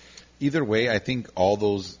 Either way, I think all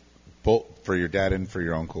those, both for your dad and for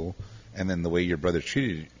your uncle, and then the way your brother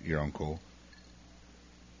treated your uncle,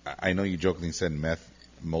 I know you jokingly said meth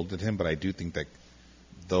molded him, but I do think that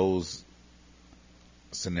those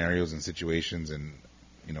scenarios and situations and,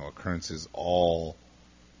 you know, occurrences all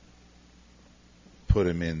put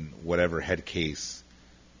him in whatever head case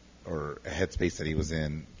or a headspace that he was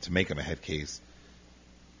in to make him a head case,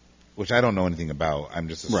 which I don't know anything about. I'm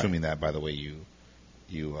just assuming that by the way you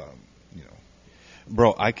know,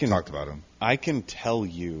 bro, talked about him. I can tell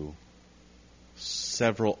you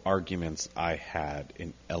several arguments I had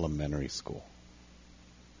in elementary school.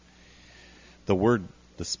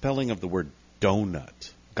 The spelling of the word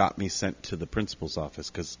donut got me sent to the principal's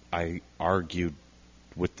office because I argued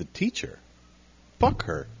with the teacher. Fuck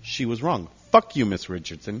her. She was wrong. Fuck you, Miss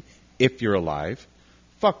Richardson. If you're alive,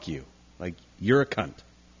 fuck you. Like, you're a cunt.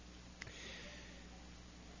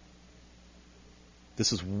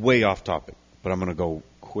 This is way off topic, but I'm going to go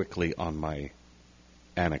quickly on my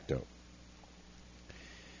anecdote.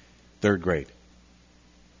 3rd grade.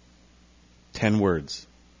 10 words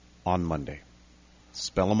on Monday.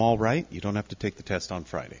 Spell them all right, you don't have to take the test on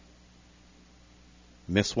Friday.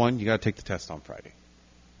 Miss one, you got to take the test on Friday.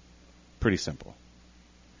 Pretty simple.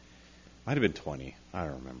 Might have been 20. I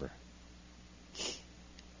don't remember.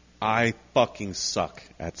 I fucking suck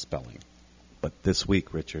at spelling. But this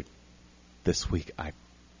week, Richard, I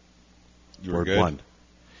You were Word good? 1.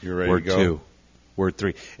 You're ready Word to go? 2. Word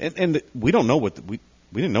 3. And we don't know what we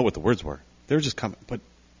didn't know what the words were. They were just coming. But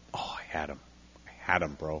I had them. I had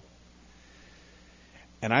them, bro.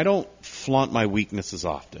 And I don't flaunt my weaknesses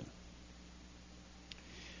often.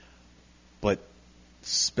 But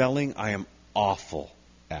spelling, I am awful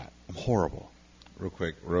at. I'm horrible. Real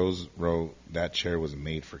quick, Rose wrote that chair was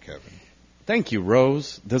made for Kevin. Thank you,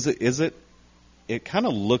 Rose. Is it? It kind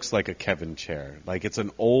of looks like a Kevin chair. Like it's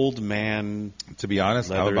an old man. To be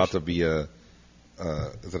honest, I'm Leathers. about to be is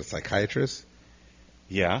it a psychiatrist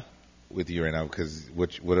Yeah. with you right now? Because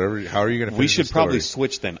whatever, how are you going to? We should probably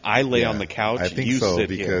switch then. I lay on the couch. I think you so sit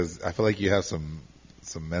because I feel like you have some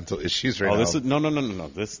mental issues right here. now. This is no.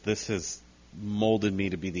 This has molded me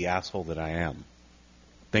to be the asshole that I am.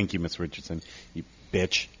 Thank you, Miss Richardson. You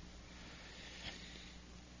bitch.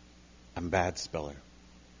 I'm a bad speller.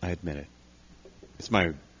 I admit it. It's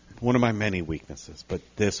one of my many weaknesses. But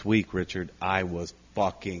this week, Richard, I was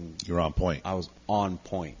You're on point. I was on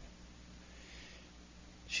point.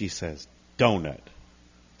 She says, donut.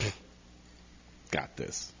 Got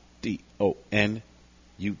this. Donut.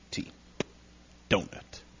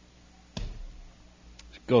 Donut.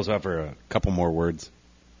 Goes over a couple more words.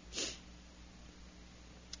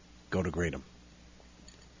 Go to grade them.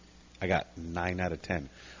 I got 9 out of 10.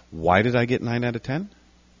 Why did I get 9 out of 10?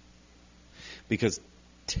 Because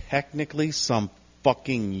technically some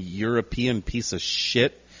fucking European piece of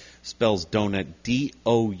shit spells donut Doughnut.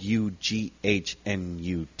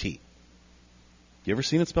 You ever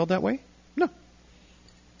seen it spelled that way? No.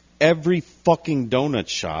 Every fucking donut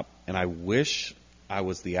shop, and I wish I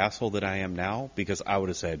was the asshole that I am now, because I would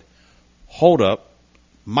have said, hold up,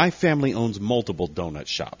 my family owns multiple donut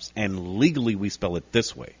shops, and legally we spell it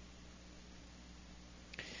this way.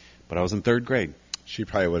 But I was in 3rd grade. She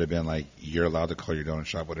probably would have been like, you're allowed to call your donut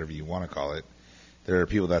shop whatever you want to call it. There are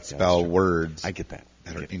people that spell words I get that.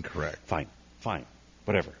 that are incorrect. Fine.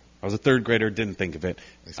 Whatever. I was a 3rd grader, didn't think of it.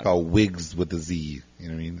 They spell wigs with a Z. You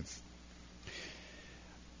know what I mean?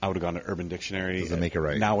 I would have gone to Urban Dictionary. Doesn't make it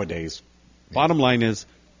right. Nowadays. Bottom line is,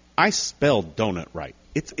 I spelled donut right.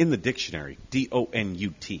 It's in the dictionary.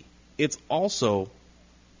 Donut. It's also,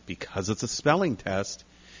 because it's a spelling test,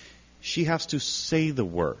 she has to say the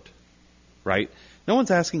word. Right? No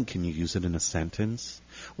one's asking, can you use it in a sentence?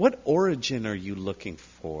 What origin are you looking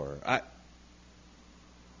for? I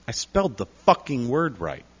spelled the fucking word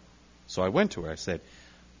right. So I went to her. I said,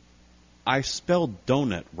 I spelled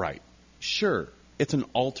donut right. Sure, it's an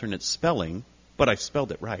alternate spelling, but I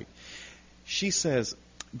spelled it right. She says,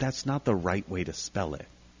 that's not the right way to spell it.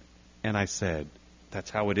 And I said, that's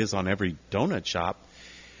how it is on every donut shop.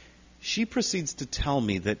 She proceeds to tell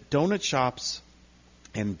me that donut shops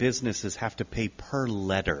and businesses have to pay per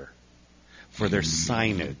letter for their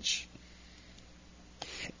signage.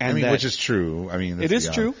 And I mean, that, which is true. I mean, it is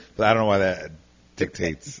true. But I don't know why that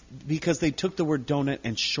dictates. Because they took the word donut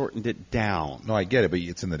and shortened it down. No, I get it, but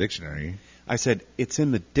it's in the dictionary. I said, it's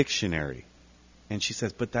in the dictionary. And she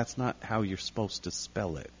says, but that's not how you're supposed to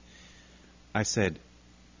spell it. I said,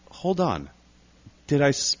 hold on. Did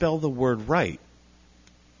I spell the word right?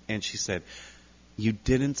 And she said, you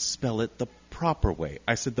didn't spell it the proper way.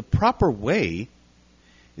 I said, the proper way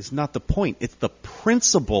is not the point. It's the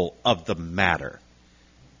principle of the matter.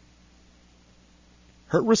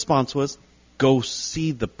 Her response was, go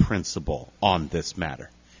see the principal on this matter.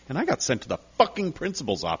 And I got sent to the fucking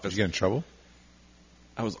principal's office. Did you get in trouble?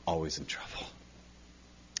 I was always in trouble.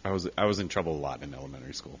 I was in trouble a lot in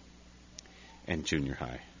elementary school and junior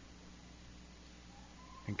high.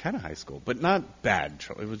 And kind of high school, but not bad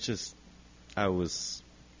trouble. It was just, I was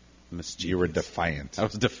mischievous. You were defiant. I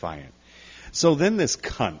was defiant. So then this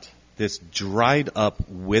cunt, this dried up,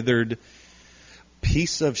 withered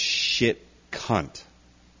piece of shit cunt,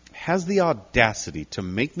 has the audacity to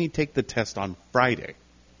make me take the test on Friday.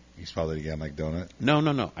 You spelled it again like donut?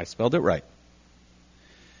 No. I spelled it right.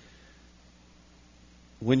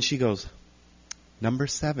 When she goes, number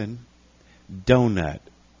 7, donut,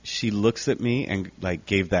 she looks at me and like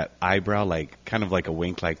gave that eyebrow, like kind of like a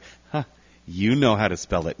wink, like, huh, you know how to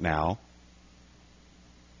spell it now.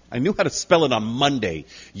 I knew how to spell it on Monday,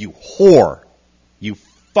 you whore. You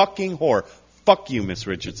fucking whore. Fuck you, Miss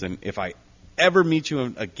Richardson. If I ever meet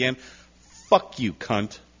you again, fuck you,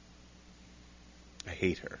 cunt. I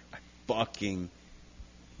hate her. I fucking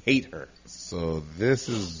hate her. So this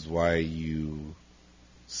is why you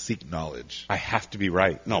seek knowledge. I have to be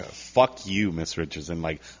right. No, fuck you, Miss Richardson.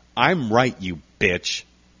 Like, I'm right, you bitch.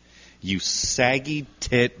 You saggy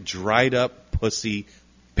tit, dried up pussy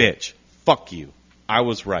bitch. Fuck you. I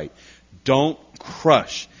was right. Don't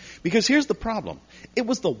crush. Because here's the problem. It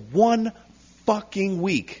was the one fucking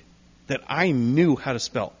week that I knew how to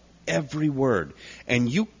spell every word, and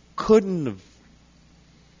you couldn't have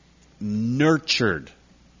nurtured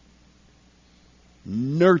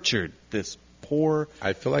this poor.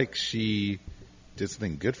 I feel like she did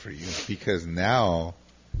something good for you because now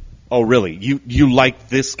Oh, really? You like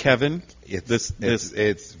this, Kevin?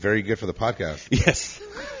 it's very good for the podcast. Yes,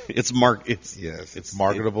 it's It's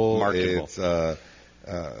marketable. marketable. It's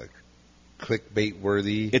clickbait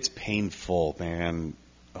worthy. It's painful, man.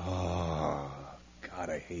 Oh, God,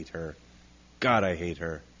 I hate her. God, I hate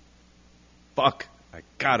her. Fuck,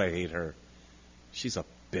 God, I hate her. She's a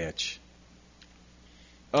bitch.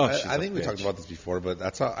 Oh, I think we talked about this before, but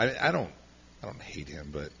that's how I don't hate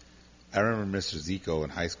him, but I remember Mr. Zico in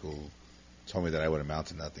high school told me that I would amount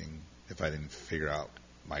to nothing if I didn't figure out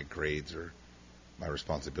my grades or my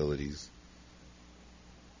responsibilities.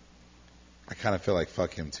 I kind of feel like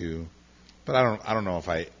fuck him too, but I don't know if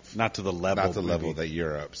I not to the level that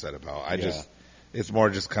you're upset about. It's more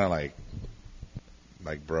just kind of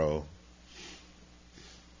like bro,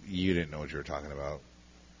 you didn't know what you were talking about.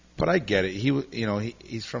 But I get it.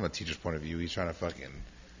 He's from a teacher's point of view. He's trying to fucking.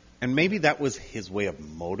 And maybe that was his way of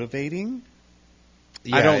motivating.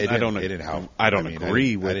 Yeah, it didn't help. I don't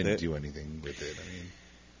agree with it. I didn't do anything with it.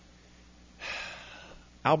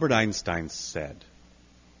 Albert Einstein said,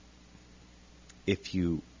 if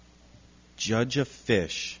you judge a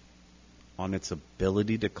fish on its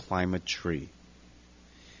ability to climb a tree,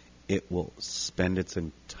 it will spend its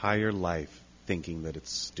entire life thinking that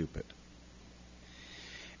it's stupid.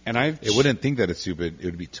 And it wouldn't think that it's stupid. It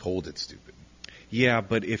would be told it's stupid. Yeah,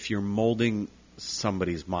 but if you're molding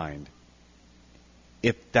somebody's mind,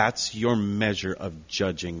 if that's your measure of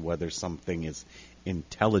judging whether something is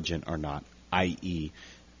intelligent or not, i.e.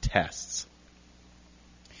 tests.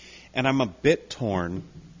 And I'm a bit torn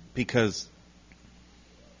because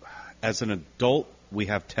as an adult, we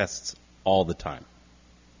have tests all the time.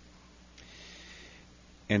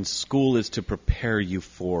 And school is to prepare you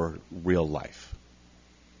for real life.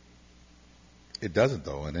 It doesn't,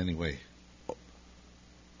 though, in any way.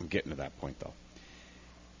 I'm getting to that point, though.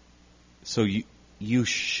 So you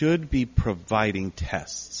should be providing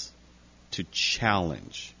tests to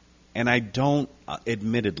challenge. And I don't,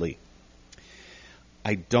 admittedly,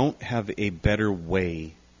 I don't have a better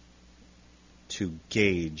way to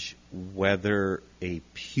gauge whether a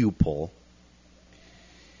pupil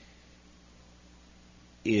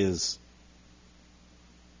is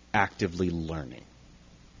actively learning.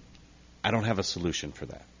 I don't have a solution for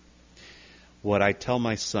that. What I tell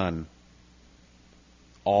my son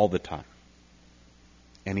all the time,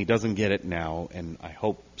 and he doesn't get it now, and I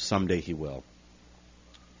hope someday he will,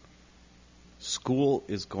 school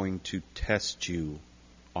is going to test you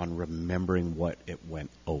on remembering what it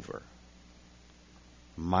went over.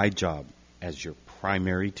 My job as your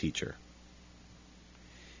primary teacher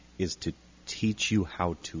is to teach you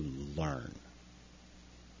how to learn.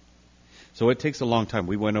 So it takes a long time.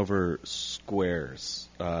 We went over squares,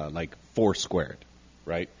 like 4 squared,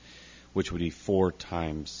 right? Which would be 4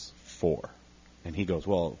 times 4. And he goes,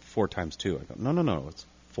 well, 4 times 2. I go, no, it's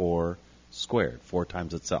 4 squared, 4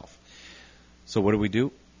 times itself. So what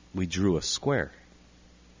do? We drew a square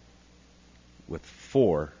with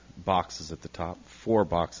 4 boxes at the top, 4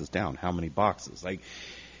 boxes down. How many boxes?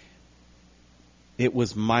 It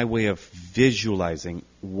was my way of visualizing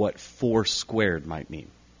what 4 squared might mean.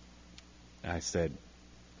 I said,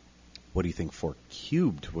 what do you think 4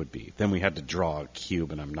 cubed would be? Then we had to draw a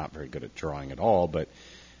cube, and I'm not very good at drawing at all, but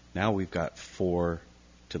now we've got 4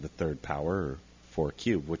 to the 3rd power, or 4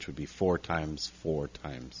 cubed, which would be 4 times 4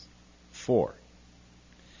 times 4.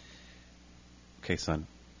 Okay, son,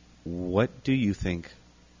 what do you think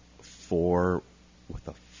 4 with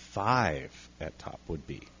a 5 at top would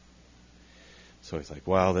be? So he's like,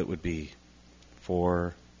 well, that would be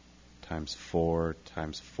 4 times 4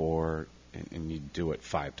 times 4, and you do it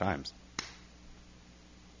 5 times.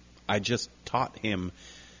 I just taught him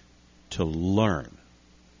to learn.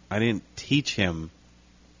 I didn't teach him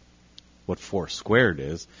what 4 squared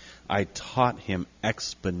is. I taught him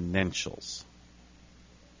exponentials.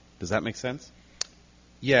 Does that make sense?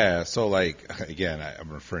 Yeah, so again,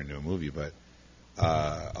 I'm referring to a movie, but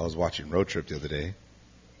I was watching Road Trip the other day,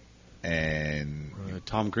 and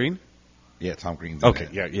Tom Green? Yeah, Tom Green's okay,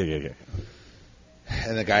 in it. Yeah.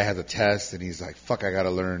 And the guy has a test, and he's like, fuck, I got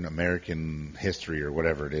to learn American history or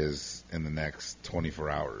whatever it is in the next 24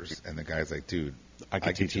 hours. And the guy's like, dude, I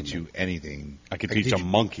can teach you anything. I could teach a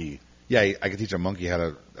monkey. Yeah, I could teach a monkey how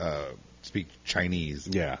to speak Chinese.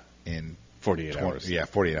 Yeah. In 48 hours. Yeah,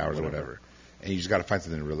 48 hours or whatever. And you just got to find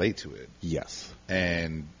something to relate to it. Yes.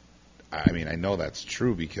 And, I mean, I know that's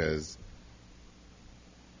true because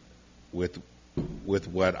with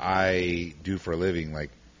what I do for a living,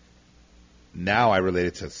 like now I relate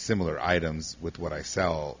it to similar items with what I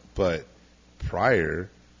sell, but prior,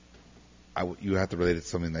 you have to relate it to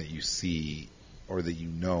something that you see or that you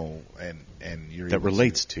know, and you're That able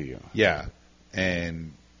relates to you. Yeah,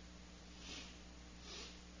 and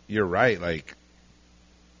you're right. Like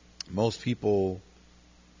most people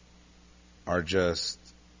are just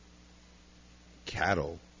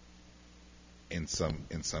cattle in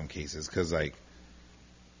some cases, because like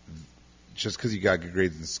just because you got good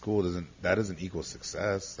grades in school doesn't equal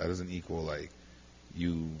success. That doesn't equal like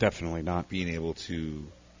you Definitely not. being able to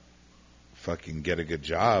fucking get a good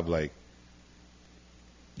job. Like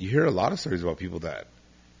you hear a lot of stories about people that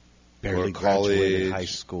Barely go to college, graduated high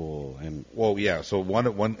school, and well, yeah. So one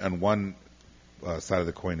on one side of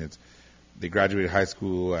the coin is they graduated high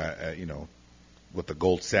school at with the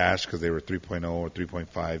gold sash because they were 3.0 or 3.5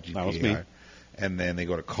 GPA. That was me. And then they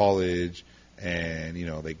go to college and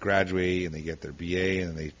they graduate and they get their BA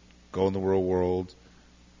and they go in the real world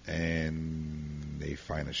and they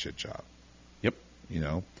find a shit job. Yep.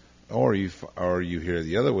 Or you hear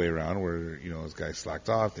the other way around where this guy slacked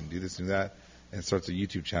off and do this and that and starts a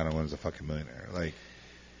YouTube channel and is a fucking millionaire. Like.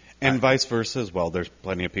 And vice versa as well. There's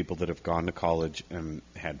plenty of people that have gone to college and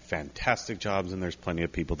had fantastic jobs, and there's plenty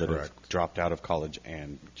of people that have Correct. dropped out of college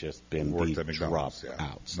and just been Worked the at McDonald's. Yeah.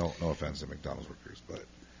 dropouts. No offense to McDonald's workers, but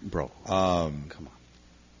Bro, come on.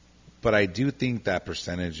 but I do think that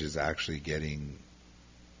percentage is actually getting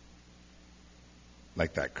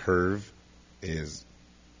like that curve is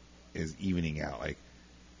evening out. Like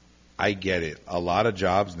I get it. A lot of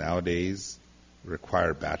jobs nowadays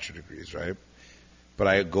require bachelor degrees, right? But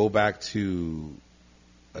I go back to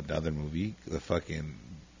another movie,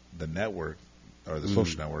 the Network or the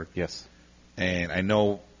Social Network. Yes. And I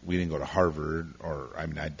know we didn't go to Harvard, I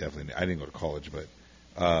didn't go to college, but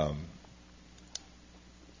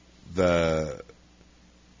the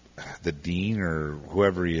dean or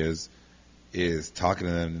whoever he is talking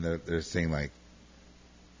to them, and they're saying like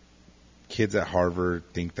kids at Harvard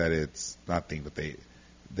think that but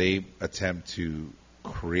they attempt to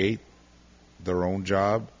create their own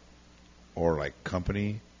job or like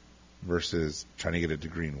company versus trying to get a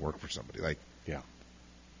degree and work for somebody. Like, Yeah.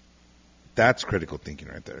 that's critical thinking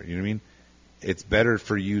right there. You know what I mean? It's better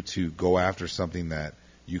for you to go after something that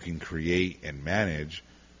you can create and manage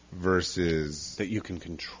versus That you can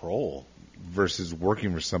control.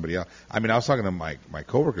 working for somebody else. I mean, I was talking to my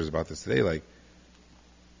coworkers about this today. Like,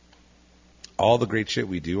 all the great shit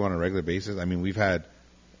we do on a regular basis. I mean, we've had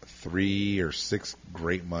 3 or 6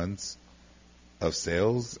 great months of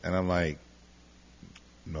sales, and I'm like,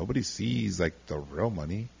 nobody sees like the real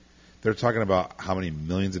money. They're talking about how many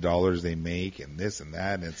millions of dollars they make and this and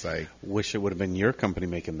that, and it's like, Wish it would have been your company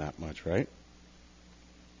making that much, right?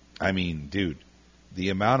 I mean, dude, the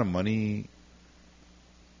amount of money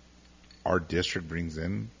our district brings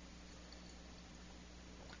in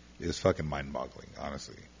is fucking mind-boggling,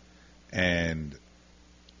 honestly. And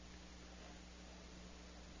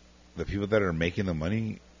the people that are making the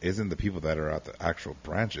money isn't the people that are at the actual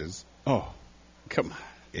branches. Oh, come on.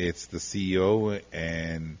 It's the CEO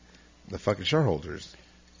and the fucking shareholders.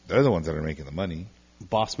 They're the ones that are making the money.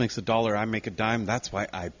 Boss makes $1, I make a dime. That's why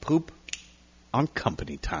I poop on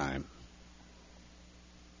company time.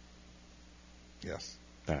 Yes.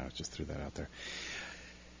 I just threw that out there.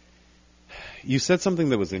 You said something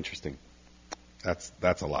that was interesting. That's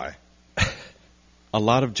a lie. A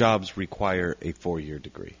lot of jobs require a 4-year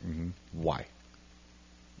degree. Mm-hmm. Why?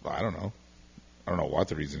 Well, I don't know. I don't know what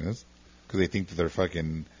the reason is. Because they think that they're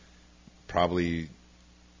fucking probably,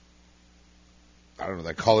 I don't know,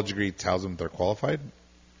 that college degree tells them they're qualified?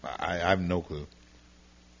 I have no clue.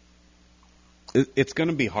 It's going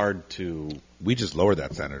to be hard to... We just lowered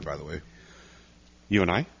that standard, by the way. You and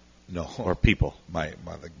I? No. Or people? My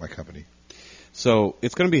company. So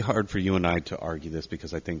it's going to be hard for you and I to argue this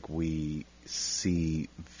because I think we see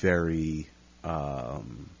very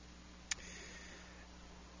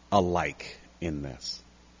alike in this.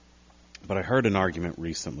 But I heard an argument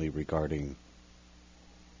recently regarding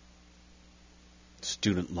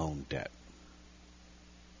student loan debt.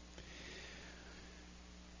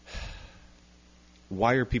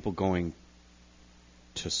 Why are people going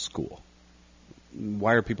to school?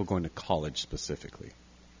 Why are people going to college specifically?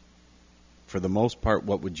 For the most part,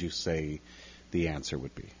 what would you say the answer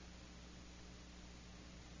would be?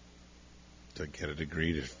 To get a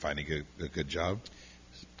degree, to find a good job?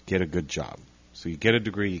 Get a good job. So you get a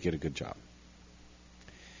degree, you get a good job.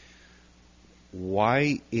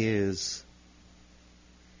 Why is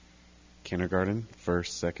kindergarten,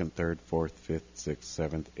 1st, 2nd, 3rd, 4th, 5th, 6th,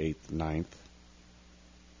 7th, 8th, 9th,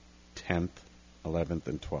 10th, 11th,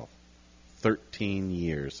 and 12th. 13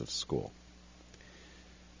 years of school.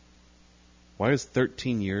 Why is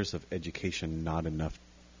 13 years of education not enough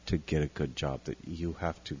to get a good job that you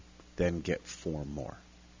have to then get 4 more?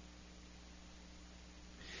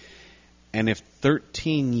 And if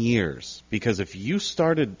 13 years, because if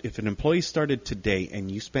an employee started today and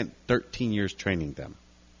you spent 13 years training them,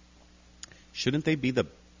 shouldn't they be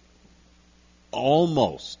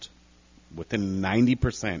almost within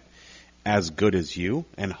 90% as good as you,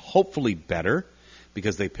 and hopefully better,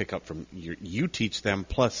 because they pick up from you teach them,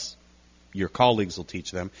 plus your colleagues will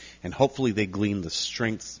teach them, and hopefully they glean the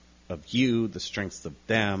strengths of you, the strengths of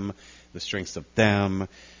them, the strengths of them.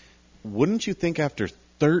 Wouldn't you think after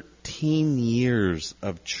 13 years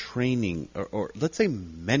of training, or let's say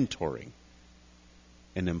mentoring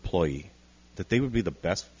an employee, that they would be the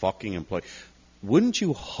best fucking employee? Wouldn't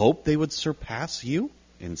you hope they would surpass you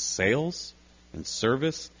in sales, in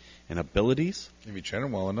service, and abilities? If you train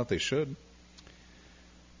them well enough, they should.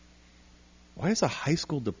 Why is a high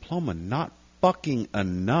school diploma not fucking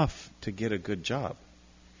enough to get a good job?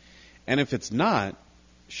 And if it's not,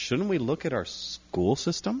 shouldn't we look at our school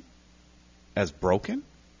system as broken?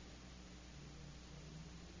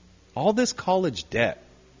 All this college debt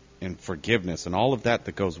and forgiveness and all of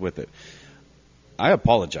that goes with it. I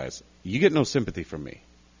apologize. You get no sympathy from me.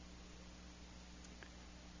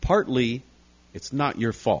 Partly, it's not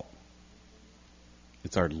your fault.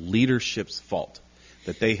 It's our leadership's fault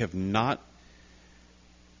that they have not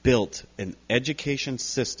built an education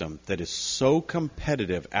system that is so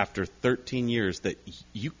competitive after 13 years that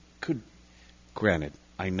you could, granted,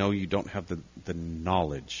 I know you don't have the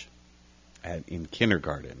knowledge in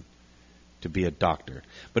kindergarten to be a doctor,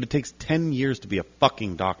 but it takes 10 years to be a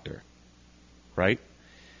fucking doctor, right?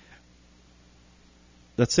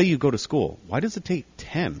 Let's say you go to school. Why does it take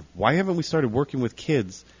 10? Why haven't we started working with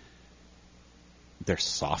kids their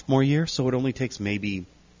sophomore year, so it only takes maybe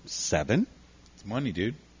 7? It's money,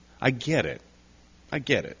 dude. I get it. I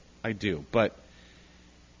do. But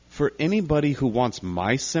for anybody who wants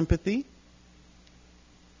my sympathy,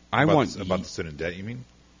 About the student debt, you mean?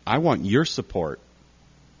 I want your support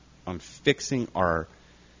on fixing our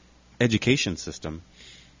education system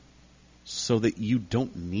so that you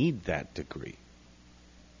don't need that degree.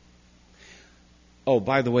 Oh,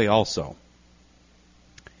 by the way, also,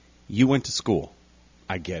 you went to school.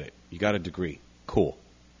 I get it. You got a degree. Cool.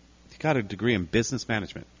 You got a degree in business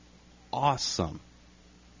management. Awesome.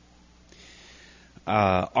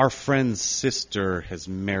 Our friend's sister has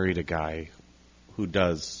married a guy who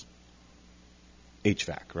does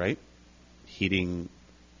HVAC, right? Heating,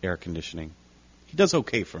 air conditioning. He does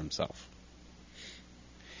okay for himself.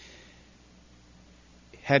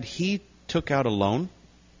 Had he took out a loan,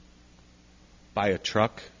 buy a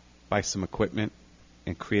truck, buy some equipment,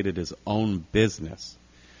 and created his own business,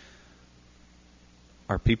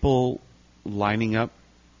 are people lining up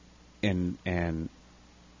and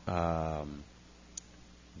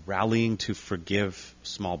rallying to forgive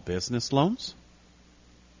small business loans?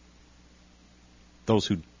 Those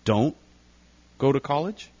who don't go to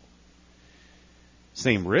college?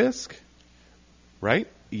 Same risk, right?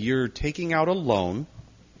 You're taking out a loan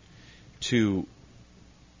to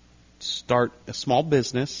start a small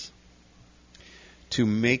business to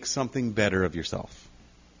make something better of yourself.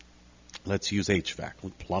 Let's use HVAC,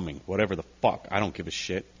 plumbing, whatever the fuck. I don't give a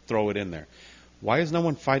shit. Throw it in there. Why is no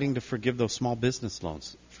one fighting to forgive those small business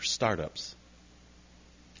loans for startups?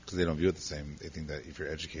 Because they don't view it the same. They think that if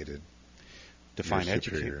you're educated, Define you're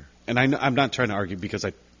educated. superior. And I'm not trying to argue because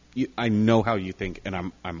I know how you think,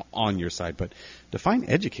 and I'm on your side. But define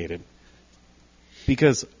educated,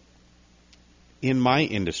 because in my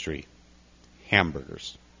industry,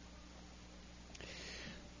 hamburgers,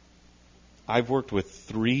 I've worked with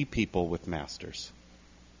 3 people with masters.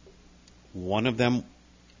 One of them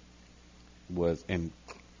was, and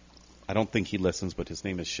I don't think he listens, but his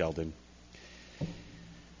name is Sheldon.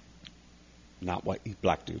 Not white, he's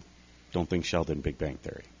black dude. Don't think Sheldon Big Bang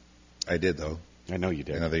Theory. I did, though. I know you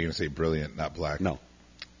did. I know they're going to say brilliant, not black. No.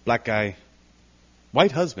 Black guy,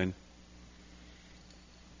 white husband,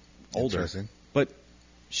 older. Interesting. But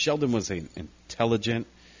Sheldon was an intelligent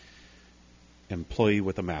employee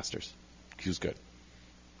with a master's. He was good.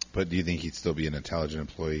 But do you think he'd still be an intelligent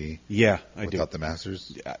employee Yeah, I do. without the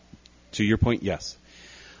masters? To your point, yes.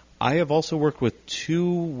 I have also worked with 2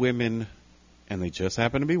 women, and they just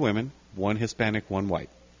happen to be women, one Hispanic, one white,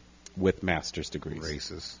 with master's degrees.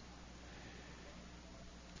 Racist.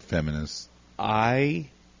 Feminist. I'm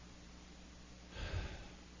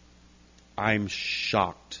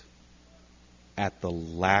shocked at the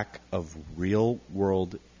lack of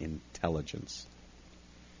real-world intelligence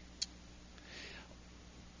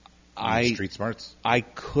Street smarts. I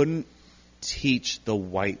couldn't teach the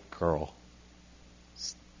white girl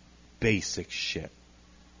basic shit.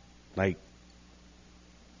 Like,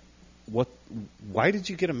 what? Why did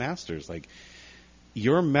you get a master's? Like,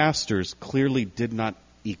 your master's clearly did not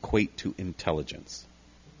equate to intelligence.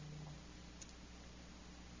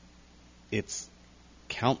 It's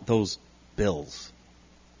count those bills.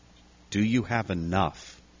 Do you have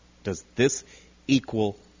enough? Does this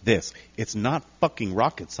equal this? It's not fucking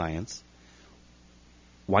rocket science.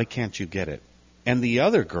 Why can't you get it? And the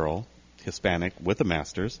other girl, Hispanic with a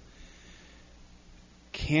master's,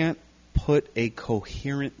 can't put a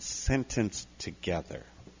coherent sentence together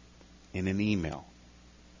in an email.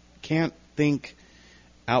 Can't think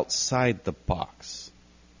outside the box.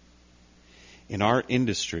 In our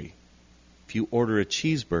industry, if you order a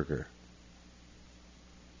cheeseburger,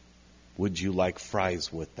 would you like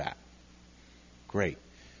fries with that? Great.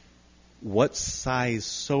 What size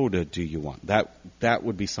soda do you want? That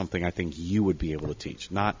would be something I think you would be able to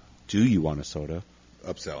teach. Not, do you want a soda?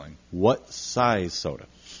 Upselling. What size soda?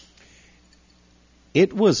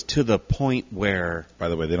 It was to the point where... By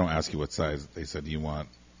the way, they don't ask you what size. They said, do you want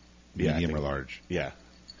medium or large? Yeah.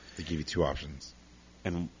 They give you two options.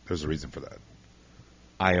 And there's a reason for that.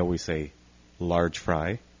 I always say large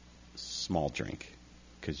fry, small drink.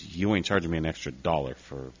 Because you ain't charging me an extra $1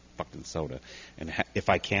 for fucking soda. And if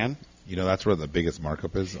I can... You know, that's where the biggest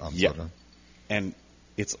markup is on soda. And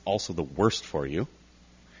it's also the worst for you.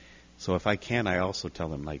 So if I can, I also tell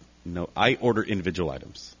them, like, no, I order individual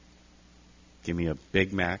items. Give me a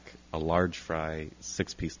Big Mac, a large fry,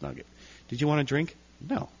 6-piece nugget. Did you want a drink?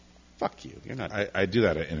 No. Fuck you. You're not. I do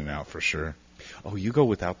that at In-N-Out for sure. Oh, you go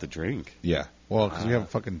without the drink? Yeah. Well, because we have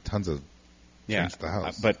fucking tons of drinks at the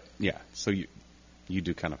house. But, yeah, so you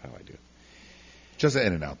do kind of how I do. Just at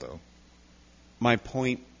In-N-Out, though. My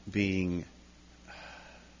point being,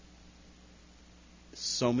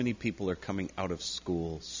 so many people are coming out of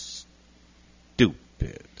school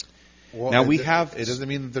stupid. Well, now it doesn't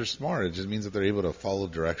mean that they're smart. It just means that they're able to follow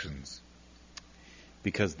directions.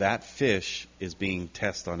 Because that fish is being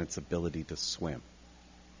tested on its ability to swim.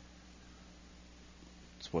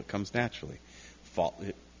 It's what comes naturally.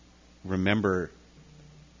 Remember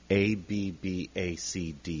A, B, B, A,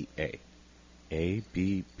 C, D, A. A,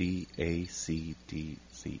 B, B, A, C, D,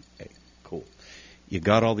 C, A. Cool. You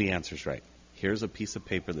got all the answers right. Here's a piece of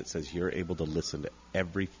paper that says you're able to listen to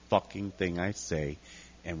every fucking thing I say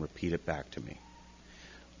and repeat it back to me.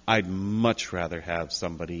 I'd much rather have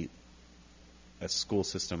somebody, a school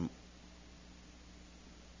system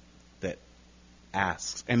that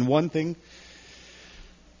asks. And one thing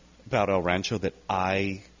about El Rancho that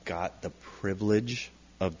I got the privilege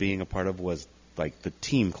of being a part of was like the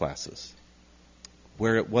team classes,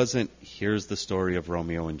 where it wasn't, here's the story of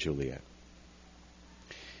Romeo and Juliet.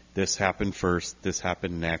 This happened first, this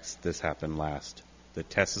happened next, this happened last. The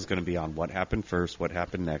test is going to be on what happened first, what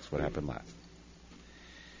happened next, what happened last.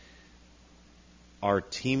 Our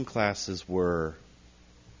team classes were,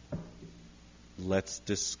 let's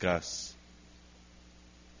discuss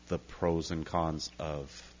the pros and cons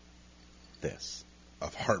of this.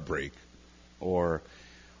 Of heartbreak. Or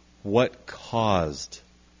what caused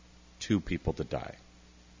two people to die.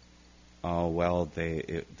 Oh, well,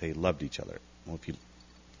 they loved each other. Well, if you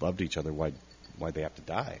loved each other, why'd they have to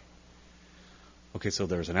die? Okay, so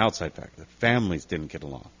there's an outside factor. The families didn't get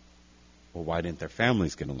along. Well, why didn't their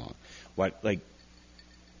families get along?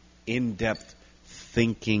 In-depth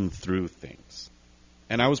thinking through things.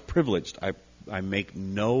 And I was privileged. I make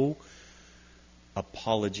no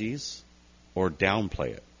apologies or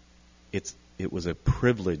downplay it. It was a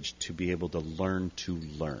privilege to be able to learn.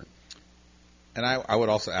 And I would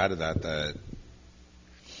also add to that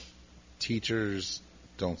teachers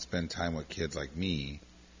don't spend time with kids like me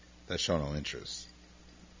that show no interest.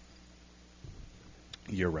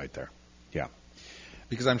 You're right there. Yeah.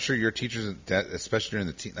 Because I'm sure your teachers, especially during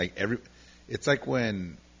the team, it's like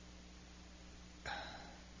when.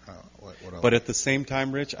 But at the same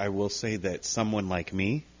time, Rich, I will say that someone like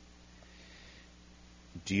me,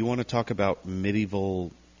 do you want to talk about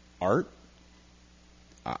medieval art?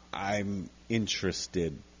 I'm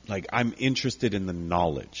interested. I'm interested in the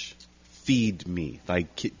knowledge. Feed me.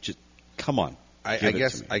 Just come on. I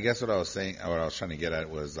guess what I was saying, what I was trying to get at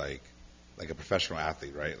was like a professional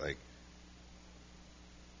athlete, right? Like,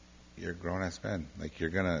 you're a grown ass man. Like, you're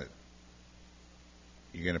gonna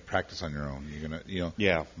practice on your own. You're gonna,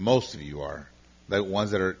 Yeah. Most of you are. Like,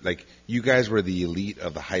 ones that are, like, you guys were the elite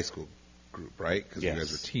of the high school group, right? Because Yes. you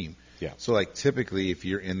guys were team. Yeah. So, like, typically, if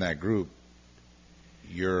you're in that group,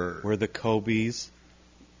 We're the Kobe's.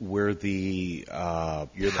 we're the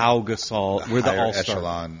You're the- Pau Gasol. We're the higher all-star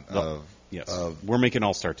echelon Yes, of we're making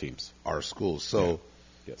all-star teams. our schools. So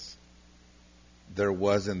Yes. there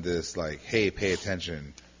wasn't this like, hey, pay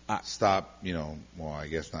attention, I- stop. Well, I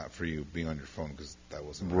guess not for you being on your phone because that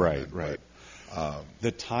wasn't Right, then, right. But,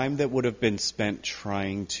 The time that would have been spent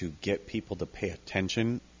trying to get people to pay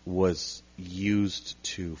attention was used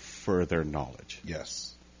to further knowledge.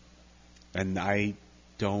 yes, And I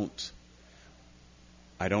don't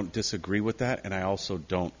disagree with that, and I also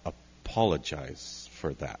don't apologize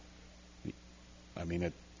for that. I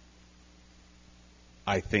mean,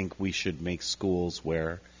 I think we should make schools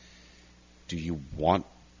where, do you want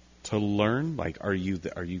to learn? Like, are you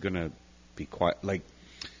going to be quiet? Like,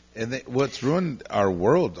 and what's ruined our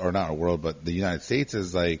world, or not our world, but the United States,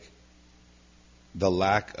 is like the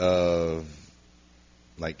lack of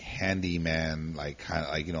like handyman, like kind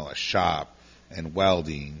of like a shop and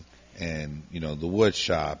welding and the wood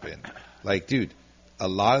shop and like, dude, a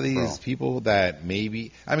lot of these Bro. people that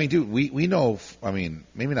maybe, I mean, dude, we know, I mean,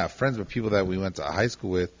 maybe not friends, but people that we went to high school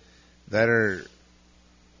with that are,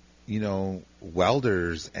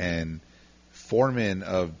 welders and foremen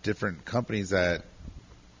of different companies, that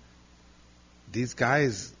these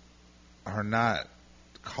guys are not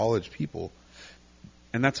college people,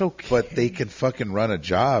 and that's okay. but they can fucking run a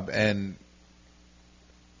job and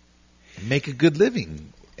make a good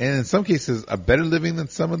living. And in some cases, a better living than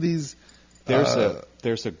some of these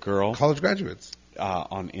there's a girl college graduates.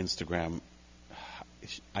 on Instagram.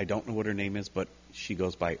 I don't know what her name is, but she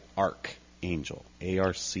goes by Archangel,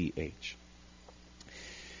 ARCH.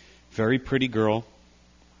 Very pretty girl,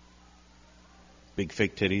 big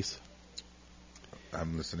fake titties.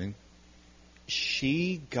 I'm listening.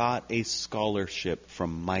 She got a scholarship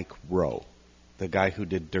from Mike Rowe, the guy who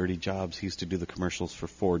did Dirty Jobs. He used to do the commercials for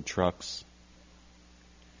Ford trucks.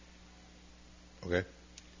 Okay.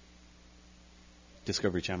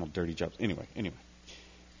 Discovery Channel, Dirty Jobs. Anyway.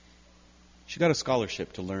 She got a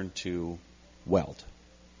scholarship to learn to weld.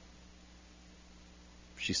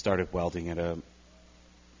 She started welding at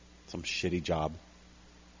some shitty job.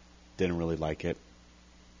 Didn't really like it.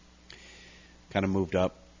 Kind of moved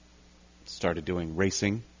up. Started doing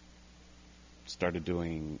racing.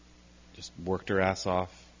 Just worked her ass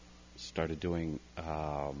off. Started doing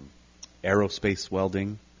aerospace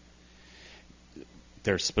welding.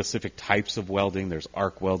 There's specific types of welding. There's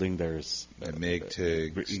arc welding. There's MIG,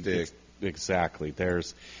 TIG, stick. Exactly.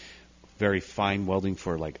 There's very fine welding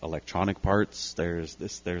for like electronic parts. There's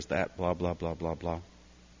this, there's that, blah, blah, blah, blah, blah.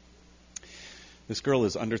 This girl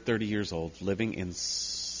is under 30 years old, living in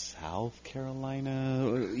South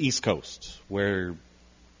Carolina, East Coast, where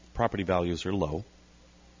property values are low,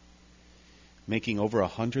 making over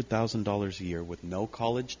 $100,000 a year with no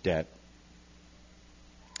college debt,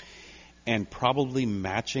 and probably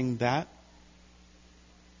matching that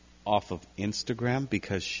off of Instagram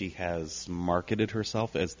because she has marketed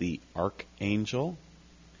herself as the Archangel.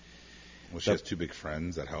 Well, she has two big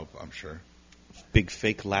friends that help, I'm sure. Big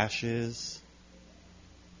fake lashes.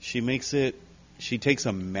 She takes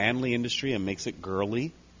a manly industry and makes it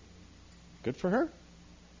girly. Good for her.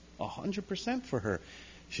 100% for her.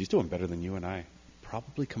 She's doing better than you and I.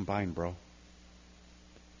 Probably combined, bro.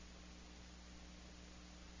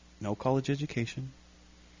 No college education.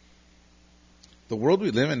 The world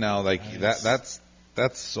we live in now, like that's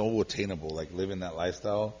so attainable. Like living that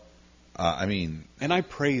lifestyle. I mean, And I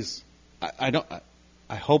praise.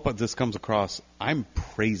 I hope this comes across. I'm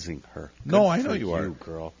praising her. No, Good I know for you are.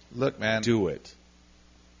 girl. look, man. Do it.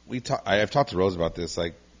 I've talked to Rose about this.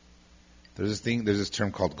 Like, there's this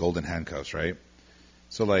term called golden handcuffs, right?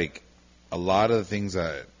 So, like, a lot of the things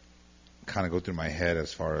that kind of go through my head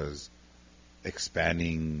as far as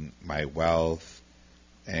expanding my wealth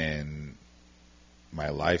and my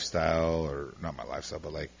lifestyle, or not my lifestyle,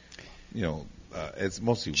 but like, it's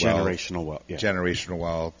mostly Generational wealth. Yeah. generational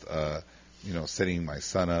wealth. Setting my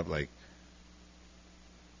son up. Like,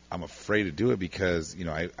 I'm afraid to do it because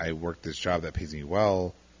I work this job that pays me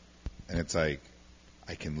well, and it's like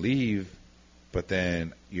I can leave, but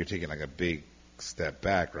then you're taking like a big step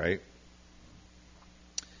back, right?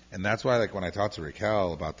 And that's why, like, when I talk to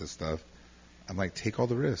Raquel about this stuff, I'm like, take all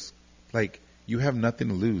the risk. Like, you have nothing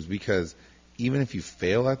to lose, because even if you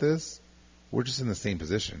fail at this, we're just in the same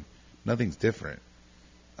position. Nothing's different.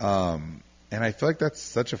 And I feel like that's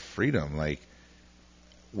such a freedom. Like,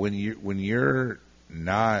 when you're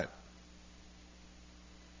not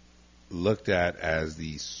looked at as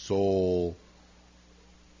the sole,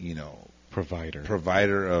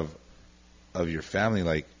 provider of your family,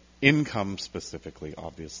 like, Income specifically,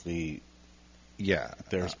 obviously, Yeah.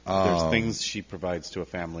 There's things she provides to a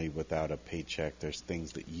family without a paycheck. There's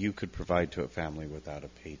things that you could provide to a family without a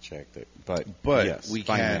paycheck. But yes, we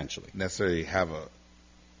financially. can't necessarily have a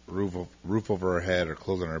roof over our head or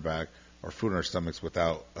clothes on our back or food in our stomachs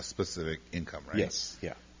without a specific income, right? Yes,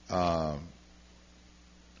 yeah.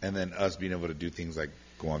 And then us being able to do things like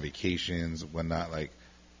go on vacations, whatnot, like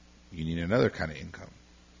you need another kind of income.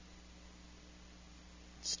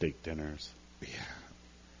 Steak dinners. Yeah.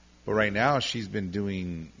 But right now she's been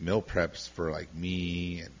doing meal preps for like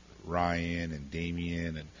me and Ryan and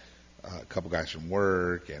Damien and a couple guys from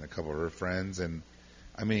work and a couple of her friends. And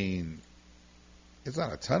I mean, it's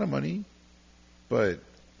not a ton of money, but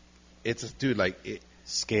it's dude, like it,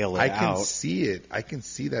 scale it I out. can see it. I can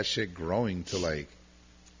see that shit growing to like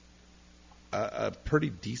a pretty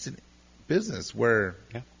decent business where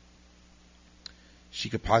Yeah. she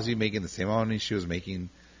could possibly be making the same amount of money she was making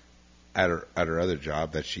at her other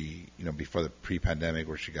job that she, you know, before the pre-pandemic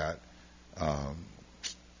where she got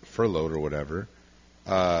furloughed or whatever.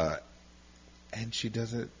 And she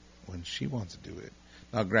does it when she wants to do it.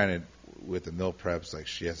 Now, granted, with the meal preps, like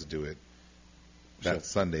she has to do it that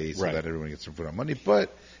Sunday so right. that everyone gets their food on Monday.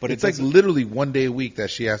 But But it's it like doesn't- literally one day a week that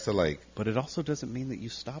she has to like. But it also doesn't mean that you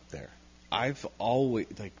stop there. I've always,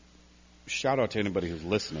 like, shout out to anybody who's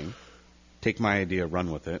listening. Take my idea, run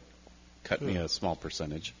with it. Cut me a small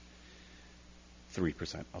percentage.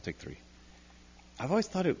 3%. I'll take 3. I've always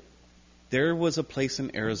thought there was a place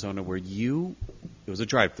in Arizona where it was a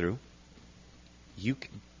drive-through. You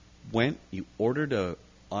went, you ordered a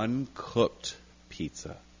uncooked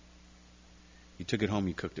pizza. You took it home,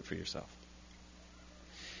 you cooked it for yourself.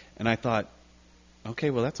 And I thought,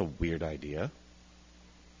 okay, well, that's a weird idea.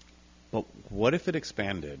 But what if it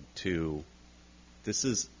expanded to, this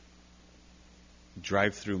is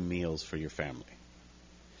drive-through meals for your family?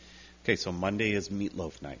 Okay, so Monday is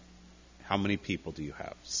meatloaf night. How many people do you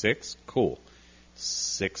have? 6? Cool.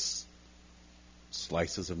 6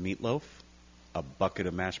 slices of meatloaf, a bucket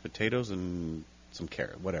of mashed potatoes, and some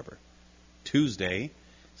carrot, whatever. Tuesday,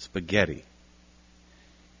 spaghetti.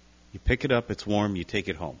 You pick it up, it's warm, you take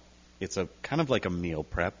it home. It's a kind of like a meal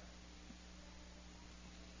prep.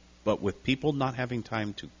 But with people not having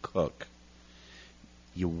time to cook,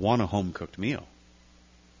 you want a home-cooked meal.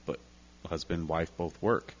 But husband, wife both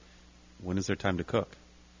work. When is there time to cook?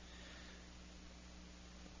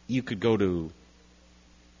 You could go to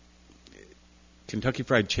Kentucky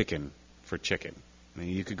Fried Chicken for chicken. I mean,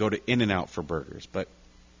 you could go to In-N-Out for burgers, but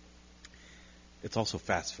it's also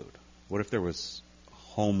fast food. What if there was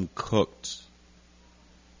home-cooked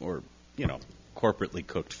or, corporately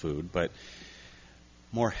cooked food, but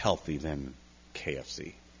more healthy than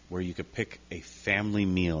KFC, where you could pick a family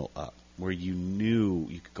meal up, where you knew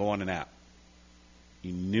you could go on an app.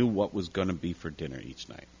 You knew what was going to be for dinner each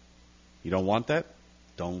night. You don't want that?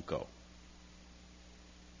 Don't go.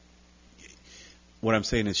 What I'm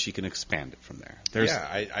saying is she can expand it from there.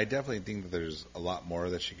 I definitely think that there's a lot more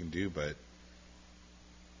that she can do, but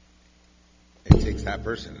it takes that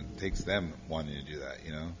person. It takes them wanting to do that,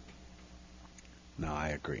 No, I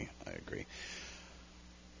agree.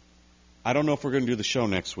 I don't know if we're going to do the show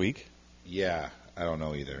next week. Yeah, I don't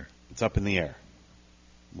know either. It's up in the air.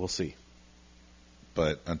 We'll see.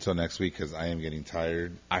 But until next week, because I am getting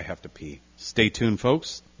tired. I have to pee. Stay tuned,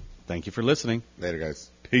 folks. Thank you for listening. Later, guys.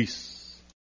 Peace.